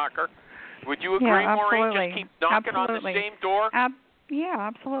door knocker. Would you agree, Maureen? Just keep knocking on the same door? Yeah,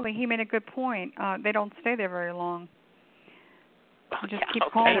 absolutely. He made a good point. They don't stay there very long. Just keep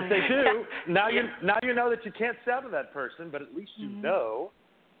calling. And if they do, now you know that you can't sell to that person, but at least you know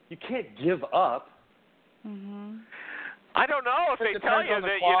you can't give up. Mm-hmm. I don't know if they tell you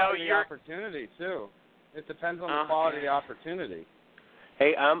that you're opportunity too. It depends on the quality of the opportunity.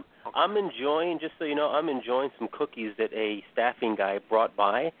 Hey, I'm enjoying, just so you know, I'm enjoying some cookies that a staffing guy brought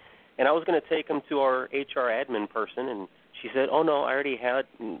by, and I was going to take them to our HR admin person, and she said, "Oh no, I already had.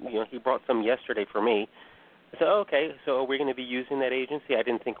 He brought some yesterday for me." I said, "Okay, so are we going to be using that agency?" I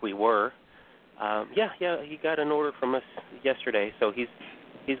didn't think we were. Yeah, he got an order from us yesterday, so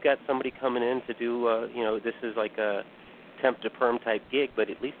he's got somebody coming in to do, this is like a temp to perm type gig, but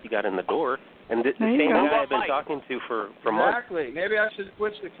at least he got in the door. And the same guy I've been talking to for months. Exactly. Maybe I should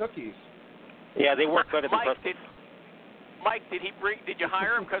switch the cookies. Yeah, they work better than Mike, did you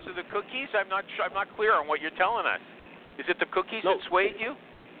hire him because of the cookies? I'm not clear on what you're telling us. Is it the cookies that swayed you?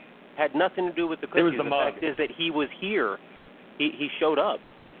 Had nothing to do with the cookies. It was the mug. fact is that he was here. He showed up.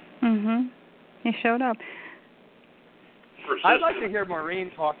 He showed up. I'd like to hear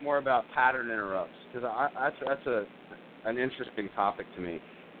Maureen talk more about pattern interrupts, because that's an interesting topic to me.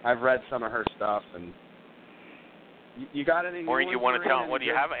 I've read some of her stuff, and you got any? Maureen, you want to tell? What do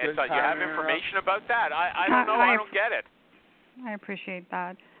you have? You have information about that? I don't know. I don't get it. I appreciate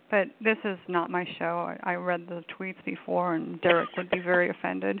that, but this is not my show. I read the tweets before, and Derek would be very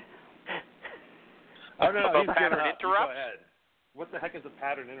offended. Oh no, about pattern interrupt. Go ahead. What the heck is a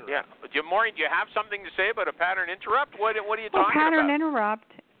pattern interrupt? Yeah, Maureen, do you have something to say about a pattern interrupt? What are you talking about? Pattern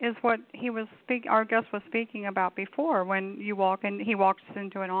interrupt is what our guest was speaking about before. When you walk in, he walks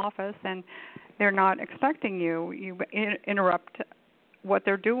into an office and they're not expecting you. You interrupt what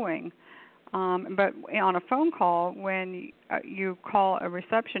they're doing. But on a phone call, when you call a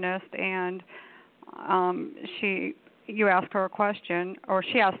receptionist and you ask her a question, or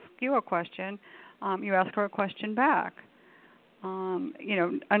she asks you a question, you ask her a question back.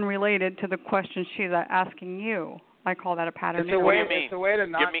 Unrelated to the question she's asking you. I call that a pattern. It's a way to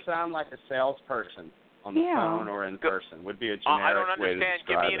not sound like a salesperson on the phone or in person. Would be a generic I don't understand. Way to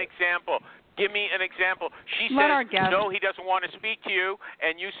describe Give me an example. Give me an example. She says, no, he doesn't want to speak to you,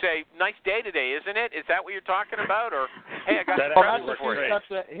 and you say, nice day today, isn't it? Is that what you're talking about? Or, hey, I got that some presents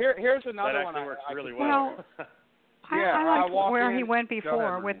for you. Here's another that one. That works really well. I like where he went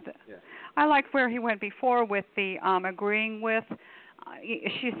before with I like where he went before with the agreeing with.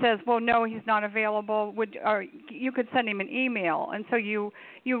 She says, "Well, no, he's not available. Or you could send him an email." And so you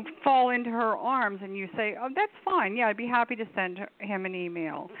fall into her arms and you say, "Oh, that's fine. Yeah, I'd be happy to send him an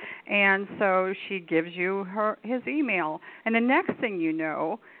email." And so she gives you his email, and the next thing you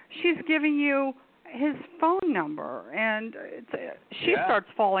know, she's giving you his phone number, and she starts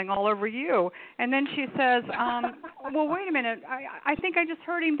falling all over you. And then she says, well, wait a minute, I think I just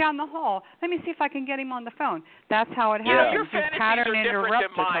heard him down the hall. Let me see if I can get him on the phone. That's how it happens. Your fantasies are different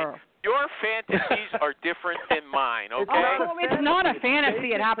than mine. Your fantasies are different than mine, okay? It's not a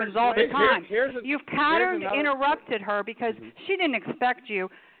fantasy. It happens all the time. You've pattern interrupted her because she didn't expect you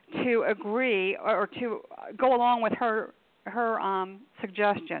to agree or to go along with her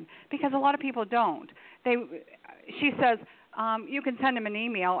suggestion, because a lot of people don't. She says, you can send him an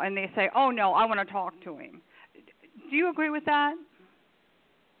email, and they say, oh, no, I want to talk to him. Do you agree with that?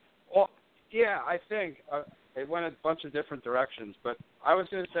 Well, yeah, I think it went a bunch of different directions, but I was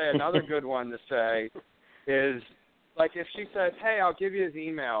going to say another good one to say is, like, if she says, hey, I'll give you his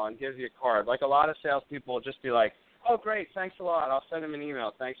email and gives you a card, like a lot of salespeople will just be like, oh, great, thanks a lot, I'll send him an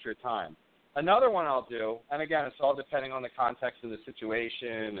email, thanks for your time. Another one I'll do, and again, it's all depending on the context of the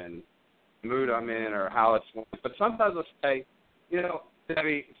situation and the mood I'm in or how it's. But sometimes I'll say,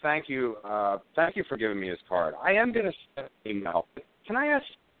 Debbie, thank you for giving me his card. I am going to send an email. Can I ask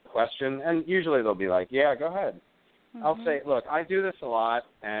a question? And usually they'll be like, yeah, go ahead. Mm-hmm. I'll say, look, I do this a lot,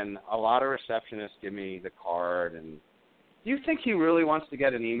 and a lot of receptionists give me the card. And do you think he really wants to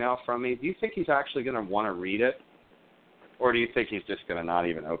get an email from me? Do you think he's actually going to want to read it? Or do you think he's just going to not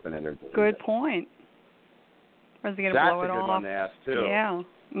even open it or delete it? Good point. Or is he going to blow it off? That's a good one to ask, too. Yeah.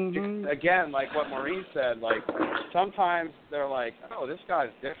 Mm-hmm. Again, like what Maureen said, like sometimes they're like, oh, this guy's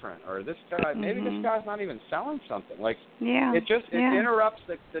different, or this guy, maybe this guy's not even selling something. Like, it interrupts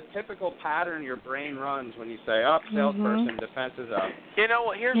the typical pattern your brain runs when you say, oh, salesperson, defense is up.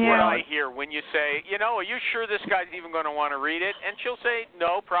 Here's what I hear when you say, are you sure this guy's even going to want to read it? And she'll say,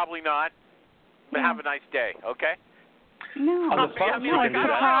 no, probably not, but have a nice day, okay? No, it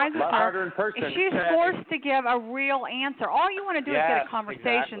surprises her. She's forced to give a real answer. All you want to do is get a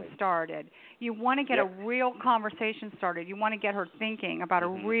conversation started. You want to get a real conversation started. You want to get her thinking about a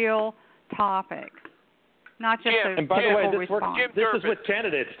real topic, not just a and by the way, this is with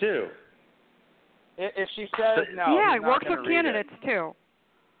candidates too. If she says no, it works with candidates too.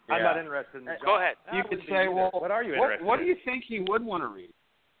 I'm not interested in the job. Go ahead. You could say, well, what are you interested in? What do you think he would want to read?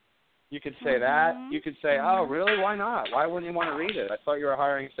 You could say that. You could say, oh, really? Why not? Why wouldn't you want to read it? I thought you were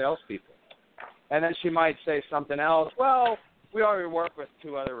hiring salespeople. And then she might say something else. Well, we already work with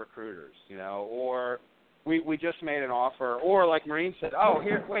 2 other recruiters, or we just made an offer. Or like Maureen said, oh,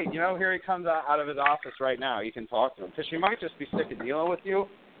 here he comes out of his office right now. You can talk to him. Because she might just be sick of dealing with you.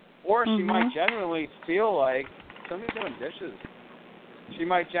 Or she might genuinely feel like somebody's doing dishes. she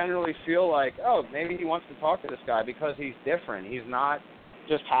might generally feel like, oh, maybe he wants to talk to this guy because he's different. He's not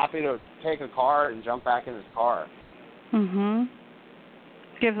just happy to take a car and jump back in his car. Mhm.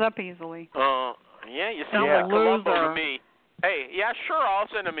 Gives up easily. Yeah, you sound like Columbo to me. Hey, yeah, sure, I'll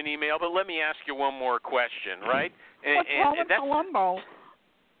send him an email, but let me ask you one more question, right? What's wrong with Columbo?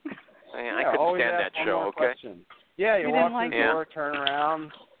 I couldn't stand that show, okay? Question. Yeah, you walk through the door, turn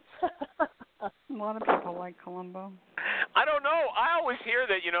around. A lot of people like Columbo. I don't know. I always hear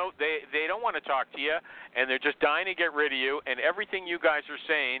that, they don't want to talk to you, and they're just dying to get rid of you, and everything you guys are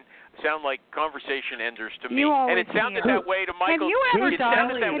saying sound like conversation enders to me. And it sounded that way to Michael. Have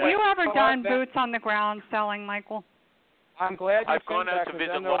you ever done boots on the ground selling, Michael? I'm glad you I've gone out to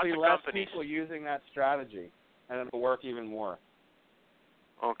visit lots of less companies. People using that strategy, and it'll work even more.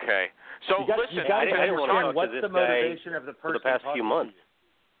 Okay. So listen, I didn't understand what's the motivation of the person for the past few months.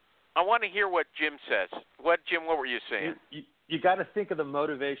 I want to hear what Jim says. Jim, what were you saying? You got to think of the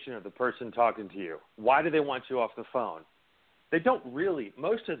motivation of the person talking to you. Why do they want you off the phone? They don't really,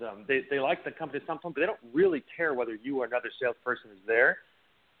 most of them, they like the company sometimes, but they don't really care whether you or another salesperson is there.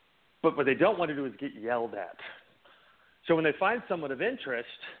 But what they don't want to do is get yelled at. So when they find someone of interest,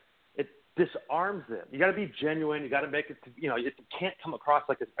 it disarms them. You got to be genuine. You got to make it, it can't come across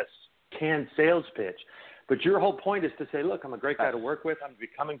like a canned sales pitch. But your whole point is to say, look, I'm a great guy to work with. I'm going to be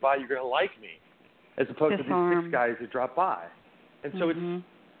coming by. You're going to like me. As opposed to these 6 guys who drop by. And so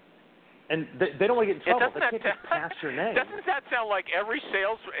and they don't want to get in trouble. They can't just pass your name. Doesn't that sound like every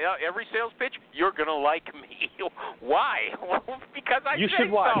sales pitch? You're going to like me. Why? Well, because I you say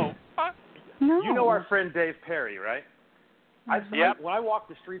should watch. so. Huh? No. You know our friend Dave Perry, right? Yep. When I walk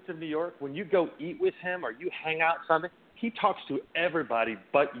the streets of New York, when you go eat with him or you hang out something, he talks to everybody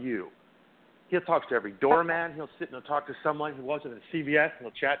but you. He'll talk to every doorman. He'll sit and he'll talk to someone who wasn't at CVS and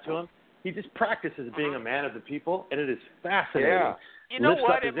he'll chat to him. He just practices being a man of the people, and it is fascinating. Yeah. You know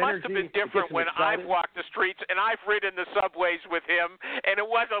what? It must have been different when I've walked the streets and I've ridden the subways with him, and it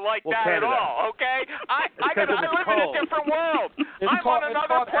wasn't like that Canada. at all, okay? I live in a different world. I'm on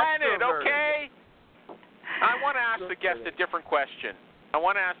another planet, okay? I want to ask the guest a different question.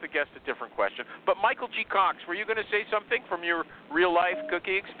 But Michael G. Cox, were you going to say something from your real-life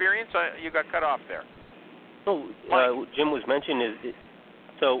cookie experience? You got cut off there. Jim was mentioning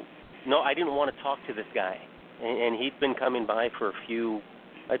no, I didn't want to talk to this guy. And he'd been coming by for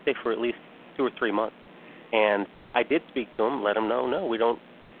I'd say for at least 2 or 3 months. And I did speak to him, let him know, no, we don't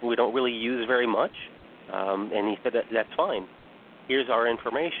really use very much. And he said, that's fine. Here's our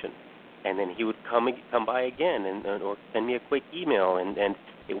information. And then he would come by again or send me a quick email. And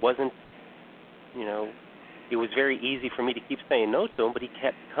it wasn't, it was very easy for me to keep saying no to him, but he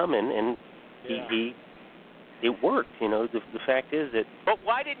kept coming, and it worked. The fact is that. But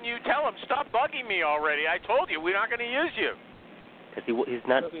why didn't you tell him, stop bugging me already? I told you we're not going to use you. Because he's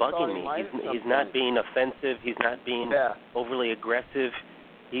not bugging me. He's not being offensive. He's not being overly aggressive.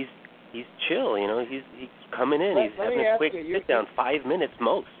 He's chill. He's coming in. He's having a quick sit down, 5 minutes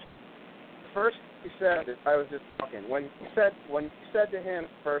most. First, you said I was just talking. When you said to him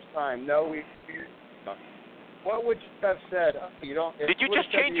first time, no, we. What would you have said? You don't. Did you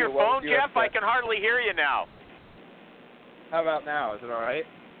just change your phone, Jeff? I can hardly hear you now. How about now? Is it all right?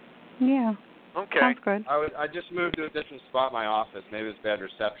 Yeah. Okay. Sounds good. I just moved to a different spot in my office. Maybe it's bad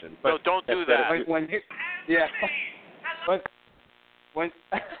reception. But no, don't do that. When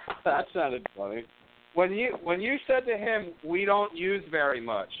that sounded funny. When you said to him, we don't use very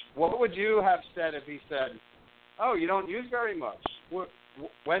much, what would you have said if he said, oh, you don't use very much?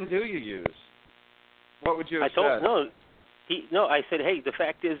 When do you use? What would you have said? I said, hey, the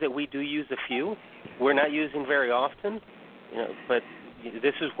fact is that we do use a few. We're not using very often, but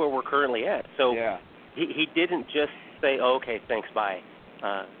this is where we're currently at. So he didn't just say, oh, okay, thanks, bye.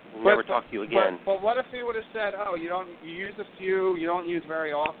 We'll never talk to you again. But what if he would have said, oh, you use a few, you don't use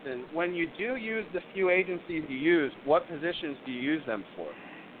very often. When you do use the few agencies you use, what positions do you use them for?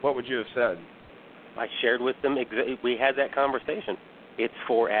 What would you have said? I shared with them, we had that conversation. It's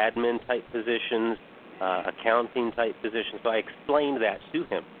for admin-type positions, accounting-type positions. So I explained that to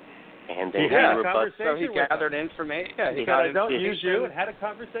him. And then he gathered information. Yeah, he said, I don't use you, and had a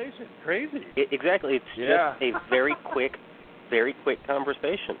conversation. Crazy. Exactly. It's just a very quick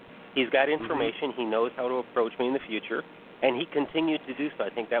conversation. He's got information. He knows how to approach me in the future, and he continued to do so. I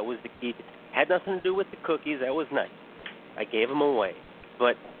think that was the key. Had nothing to do with the cookies. That was nice. I gave them away.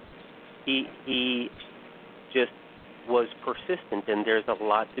 But he just was persistent, and there's a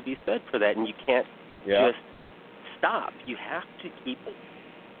lot to be said for that, and you can't just stop. You have to keep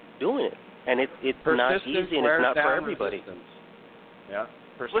doing it. And it's not easy, and it's not for everybody. Yeah.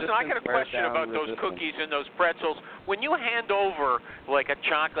 Listen, I got a question about those cookies and those pretzels. When you hand over like a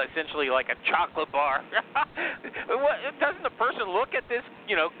chocolate, essentially like a chocolate bar, doesn't the person look at this,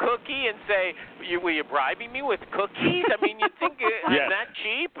 cookie and say, "Were you bribing me with cookies?" I mean, you think Yes. I'm that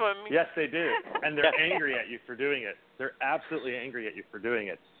cheap? I mean, Yes, they do, and they're angry at you for doing it. They're absolutely angry at you for doing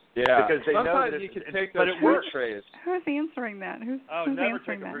it. Yeah. Because they know that you can take but those it fruit works. trays. Who's answering that? Who's Never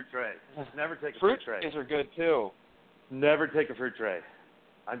answering take a that? fruit tray. Never take a Fruit fruit tray. trays are good too. Never take a fruit tray.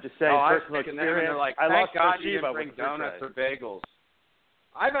 I'm just saying, I've personal taken them and experience. they're like, I thank lost God you Toshiba didn't bring with a fruit donuts tray. or bagels.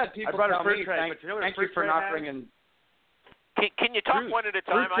 I've had people brought a tell fruit me, tray, thank but you know what a you fruit for tray not has? bringing. can you talk Fruit- one at a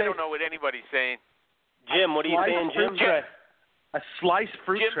time? fruit I don't tray- know what anybody's saying. Jim, what are you saying, Jim? A sliced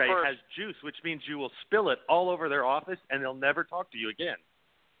fruit Jim tray first. has juice, which means you will spill it all over their office, and they'll never talk to you again.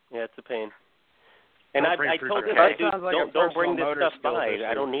 Yeah, it's a pain. And Don't I bring fruit told tray. this guy, That dude, sounds like a don't bring personal this motor stuff skills by. issue.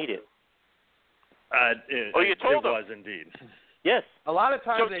 I don't need it. You told it him. was indeed. Yes. A lot of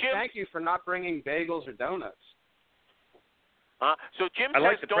times So, they Jim- thank you for not bringing bagels or donuts. So Jim I says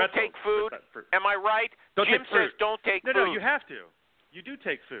like the don't pretzels, take food. but fruit. Am I right? Don't Jim take says fruit. don't take No, food. no, you have to. You do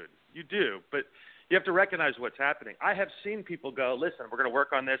take food. You do, but you have to recognize what's happening. I have seen people go, listen, we're going to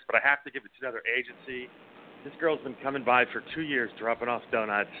work on this, but I have to give it to another agency. This girl's been coming by for 2 years dropping off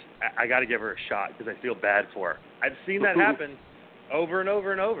donuts. I got to give her a shot because I feel bad for her. I've seen that happen over and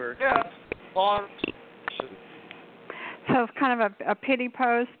over and over. Yeah. So it's kind of a pity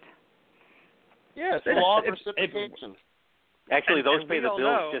post. Yeah, it's a It's- law of it's- reciprocation. Actually, those and pay we the all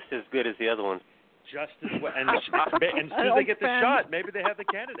bills know- just as good as the other ones. Just as well. And as soon as they get the shot, maybe they have the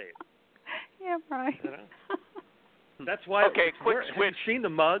candidate. Yeah, right. You know? That's why. Okay, quick Have switch. you seen the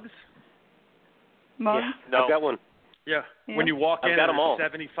mugs? Mugs? Yeah, No. I've got one. Yeah. Yeah. When you walk I've in, got 'em all. there's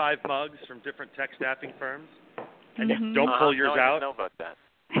 75 mugs from different tech staffing firms, and you Mhm. don't pull yours no, I out. didn't know about that.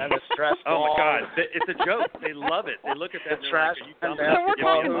 And the stress Oh my balls. God, it's a joke. They love it. They look at that and they're trash like, "Are you can dumb So enough we're to give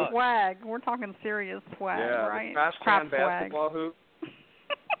me a talking mug?" swag. We're talking serious swag, Yeah, right? the trash Crap can swag. basketball hoop.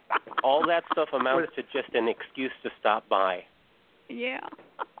 All that stuff amounts to just an excuse to stop by. Yeah.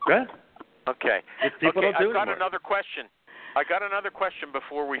 Yeah. Okay. If people Okay, don't do I've got it another question. I got another question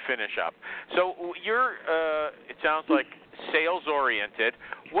before we finish up. So you're, it sounds like sales oriented.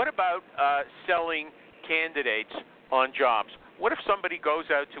 What about selling candidates on jobs? What if somebody goes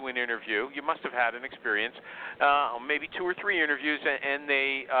out to an interview? You must have had an experience, maybe 2 or 3 interviews, and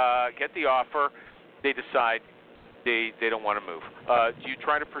they get the offer. They decide they don't want to move. Do you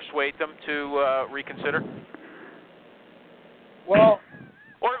try to persuade them to reconsider? Well,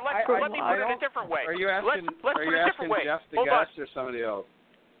 Or let me I put it a don't- different way. are you asking? Let's are put you it a different asking way. Jeff the Hold on. guest or somebody else?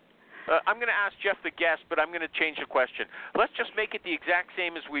 I'm going to ask Jeff the guest, but I'm going to change the question. Let's just make it the exact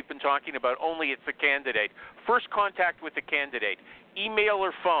same as we've been talking about, only it's the candidate. First contact with the candidate, email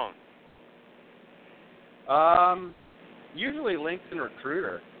or phone? Usually LinkedIn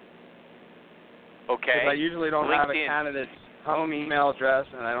Recruiter. Okay. Because I usually don't have a LinkedIn. candidate's home email address,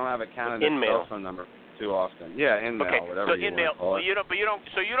 and I don't have a candidate's InMail. cell phone number too often. Yeah, InMail, Okay, whatever so you email. want to call it.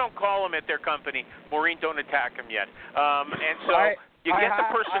 So you don't call them at their company. Maureen, don't attack them yet. And so you get the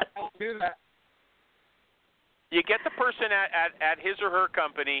person. I do that. You get the person at his or her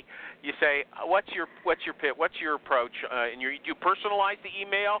company. You say, what's your pitch? What's your approach? And do you personalize the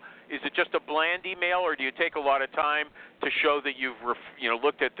email? Is it just a bland email, or do you take a lot of time to show that you've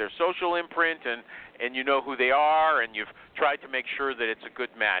looked at their social imprint and you know who they are, and you've tried to make sure that it's a good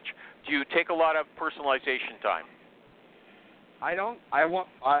match? Do you take a lot of personalization time?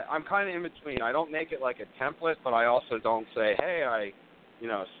 I'm kind of in between. I don't make it like a template, but I also don't say, hey, I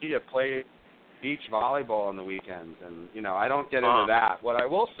see you play beach volleyball on the weekends, and I don't get into that. What I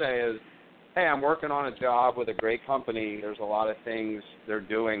will say is, hey, I'm working on a job with a great company. There's a lot of things they're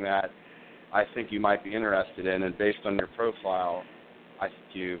doing that I think you might be interested in, and based on your profile, I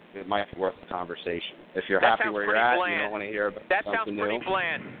think it might be worth a conversation. If you're That happy sounds where you're pretty at, bland. you don't want to hear about That something sounds pretty new.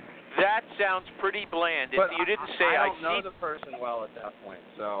 bland. That sounds pretty bland. But You didn't say I don't see. know the person well at that point.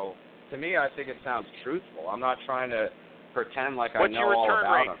 So to me, I think it sounds truthful. I'm not trying to pretend like What's I know your all return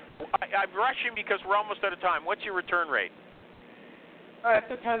about rate? them. I'm rushing because we're almost out of time. What's your return rate? It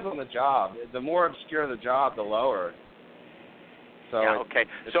depends on the job. The more obscure the job, the lower. So Yeah, okay.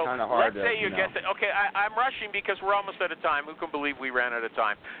 it's So kind of hard let's say you get the, okay. I'm rushing because we're almost out of time. Who can believe we ran out of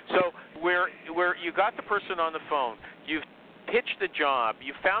time? So where you got the person on the phone, you've pitched the job,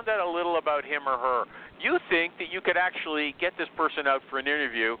 you found out a little about him or her. You think that you could actually get this person out for an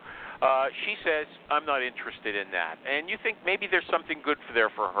interview. She says, I'm not interested in that. And you think maybe there's something good there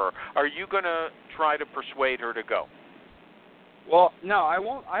for her. Are you going to try to persuade her to go? Well, no, I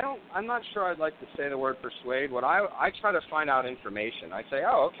won't. I'm not sure I'd like to say the word persuade. I try to find out information. I say,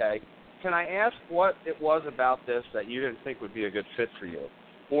 oh, okay. Can I ask what it was about this that you didn't think would be a good fit for you?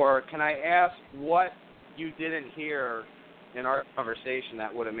 Or can I ask what you didn't hear in our conversation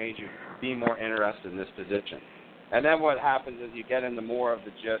that would have made you be more interested in this position? And then what happens is you get into more of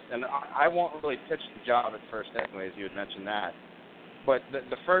the gist. And I won't really pitch the job at first anyway, as you had mentioned that. But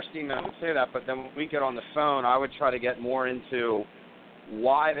the first email would say that, but then when we get on the phone, I would try to get more into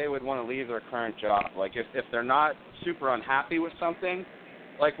why they would want to leave their current job. Like if they're not super unhappy with something,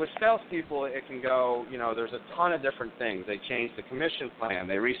 like with salespeople, it can go, there's a ton of different things. They changed the commission plan.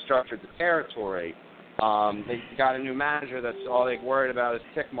 They restructured the territory. They got a new manager that's all they worried about is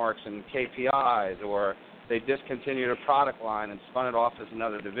tick marks and KPIs, or they discontinued a product line and spun it off as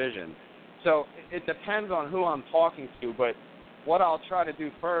another division. So it depends on who I'm talking to, but what I'll try to do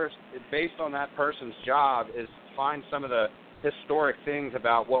first, based on that person's job, is find some of the historic things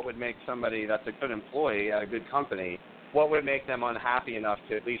about what would make somebody that's a good employee at a good company, what would make them unhappy enough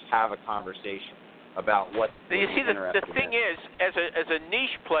to at least have a conversation about what you see, the thing is, as a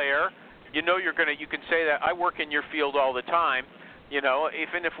niche player, you can say that I work in your field all the time.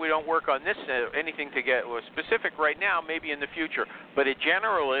 Even if we don't work on this, anything to get specific right now, maybe in the future. But a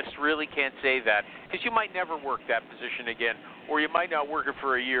generalist really can't say that, because you might never work that position again, or you might not work it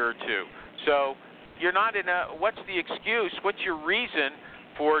for a year or two. So you're not in what's the excuse? What's your reason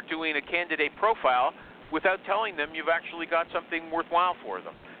for doing a candidate profile without telling them you've actually got something worthwhile for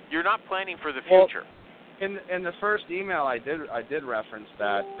them? You're not planning for the future. In the first email, I did reference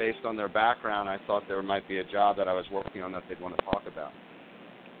that based on their background, I thought there might be a job that I was working on that they'd want to talk about.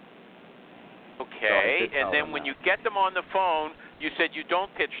 Okay, so and then when you get them on the phone, you said you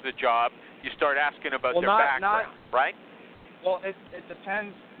don't pitch the job. You start asking about their background, right? Well, it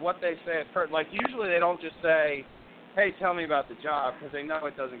depends what they say at first. Like usually they don't just say, "Hey, tell me about the job," because they know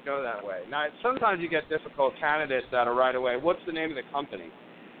it doesn't go that way. Now sometimes you get difficult candidates that are right away, "What's the name of the company?"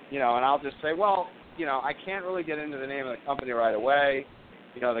 And I'll just say, "Well, I can't really get into the name of the company right away.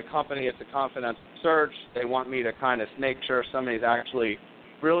 The company, it's a confidential search. They want me to kind of make sure somebody's actually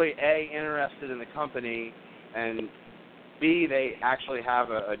really, A, interested in the company, and B, they actually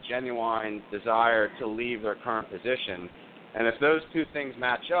have a genuine desire to leave their current position. And if those two things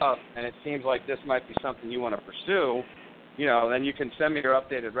match up, and it seems like this might be something you want to pursue, then you can send me your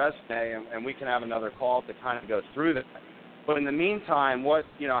updated resume, and we can have another call to kind of go through that. But in the meantime,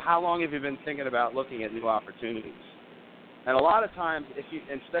 how long have you been thinking about looking at new opportunities? And a lot of times,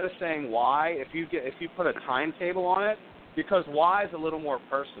 instead of saying why, if you put a timetable on it, because why is a little more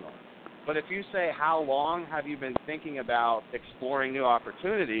personal. But if you say how long have you been thinking about exploring new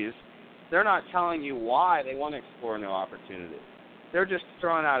opportunities, they're not telling you why they want to explore new opportunities. They're just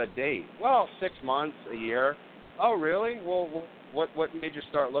throwing out a date. Well, 6 months, a year. Oh, really? Well, what made you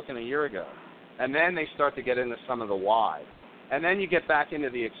start looking a year ago? And then they start to get into some of the why. And then you get back into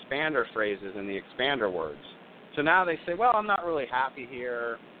the expander phrases and the expander words. So now they say, well, I'm not really happy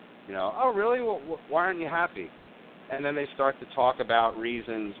here. Oh, really? Well, why aren't you happy? And then they start to talk about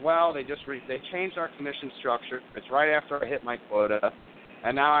reasons. Well, they changed our commission structure. It's right after I hit my quota.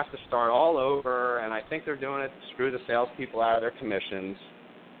 And now I have to start all over, and I think they're doing it to screw the salespeople out of their commissions.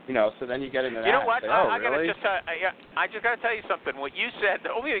 So then you get into that. You know what? And say, oh, I really? I just got to tell you something. What you said, the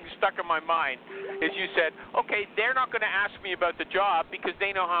only thing stuck in my mind is you said, okay, they're not going to ask me about the job because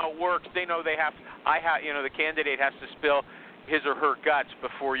they know how it works. They know the candidate has to spill his or her guts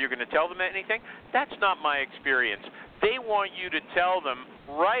before you're going to tell them anything. That's not my experience. They want you to tell them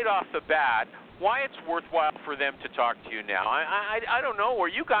right off the bat why it's worthwhile for them to talk to you now. I don't know, or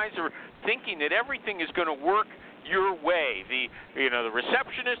you guys are thinking that everything is going to work your way. The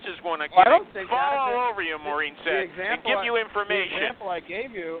receptionist is going to fall all over you, Maureen said, and give you information. The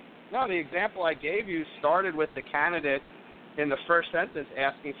example I gave you started with the candidate in the first sentence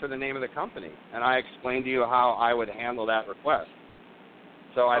asking for the name of the company, and I explained to you how I would handle that request.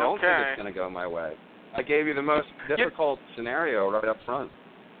 So I don't think it's going to go my way. I gave you the most difficult scenario right up front.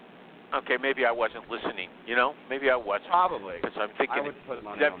 Okay, maybe I wasn't listening. Maybe I wasn't. Probably. Because I'm thinking. I would put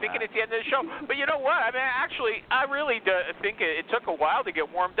money I'm thinking at the end of the show. But you know what? I mean, actually, I really think it took a while to get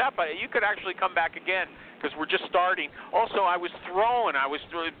warmed up. You could actually come back again because we're just starting. Also, I was thrown.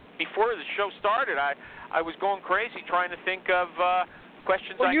 Before the show started, I was going crazy trying to think of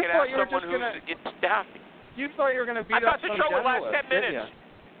questions I could ask someone who's staff. You thought you were going to beat up some I thought the show would last 10 minutes.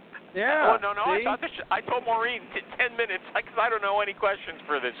 Yeah. Oh, no. See? I told Maureen 10 minutes because I don't know any questions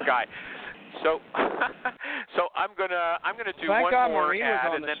for this guy. So I'm gonna do Thank one God more Maureen ad was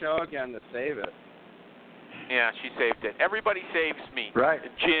on and the then show again to save it. Yeah, she saved it. Everybody saves me. Right.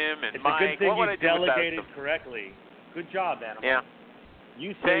 Jim and it's Mike. It's a good thing what would I you do delegated without them? correctly. Good job, Animal. Yeah.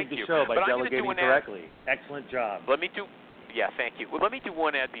 You Thank saved the you. show by But I'm gonna delegating do an ad. correctly. Excellent job. Let me do Yeah, thank you. Well, let me do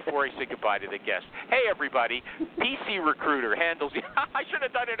one ad before I say goodbye to the guest. Hey, everybody. PC Recruiter handles – I should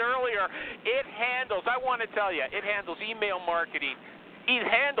have done it earlier. It handles – I want to tell you, it handles email marketing. It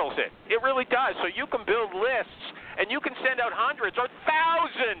handles it. It really does. So you can build lists, and you can send out hundreds or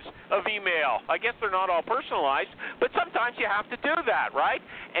thousands of email. I guess they're not all personalized, but sometimes you have to do that, right?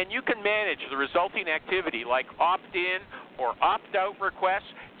 And you can manage the resulting activity like opt-in or opt-out requests.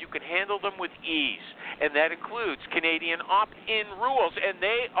 You can handle them with ease, and that includes Canadian opt-in rules, and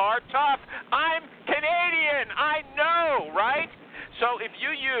they are tough. I'm Canadian. I know, right? So if you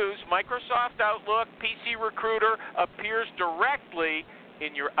use Microsoft Outlook, PC Recruiter appears directly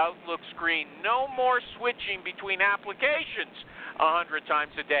in your Outlook screen. No more switching between applications 100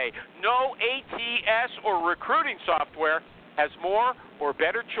 times a day. No ATS or recruiting software has more or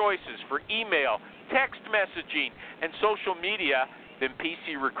better choices for email, text messaging, and social media than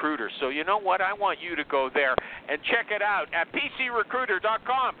PC Recruiter. So you know what? I want you to go there and check it out at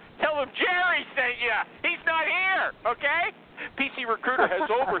PCRecruiter.com. Tell him Jerry sent you. He's not here, okay? PC Recruiter has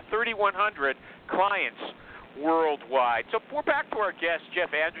over 3,100 clients worldwide. So we're back to our guest, Jeff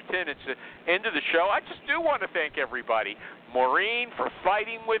Anderton. It's the end of the show. I just do want to thank everybody. Maureen for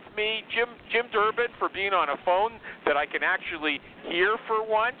fighting with me, Jim Durbin for being on a phone that I can actually hear for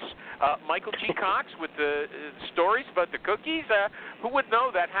once, Michael G. Cox with the stories about the cookies. Who would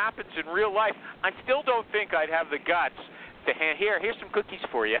know that happens in real life? I still don't think I'd have the guts to here's some cookies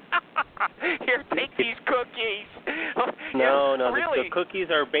for you. Here, take these cookies. No, really. The cookies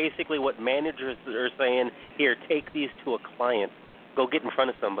are basically what managers are saying, here, take these to a client. Go get in front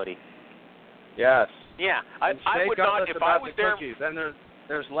of somebody. Yes. Yeah, I would not, if I was there. Cookies, then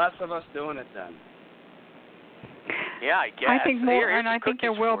there's less of us doing it then. Yeah, I guess. I think more, and I think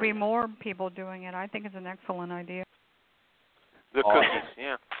there will be you. more people doing it. I think it's an excellent idea. The cookies,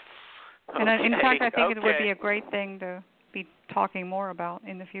 yeah. And in fact, I think it would be okay. a great thing to be talking more about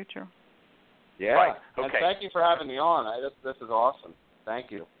in the future. Yeah. Right. And Okay. thank you for having me on. This is awesome.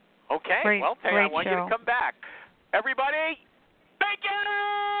 Thank you. Okay. Great, well, hey, I great want show. you to come back. Everybody, thank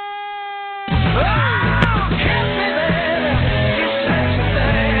you!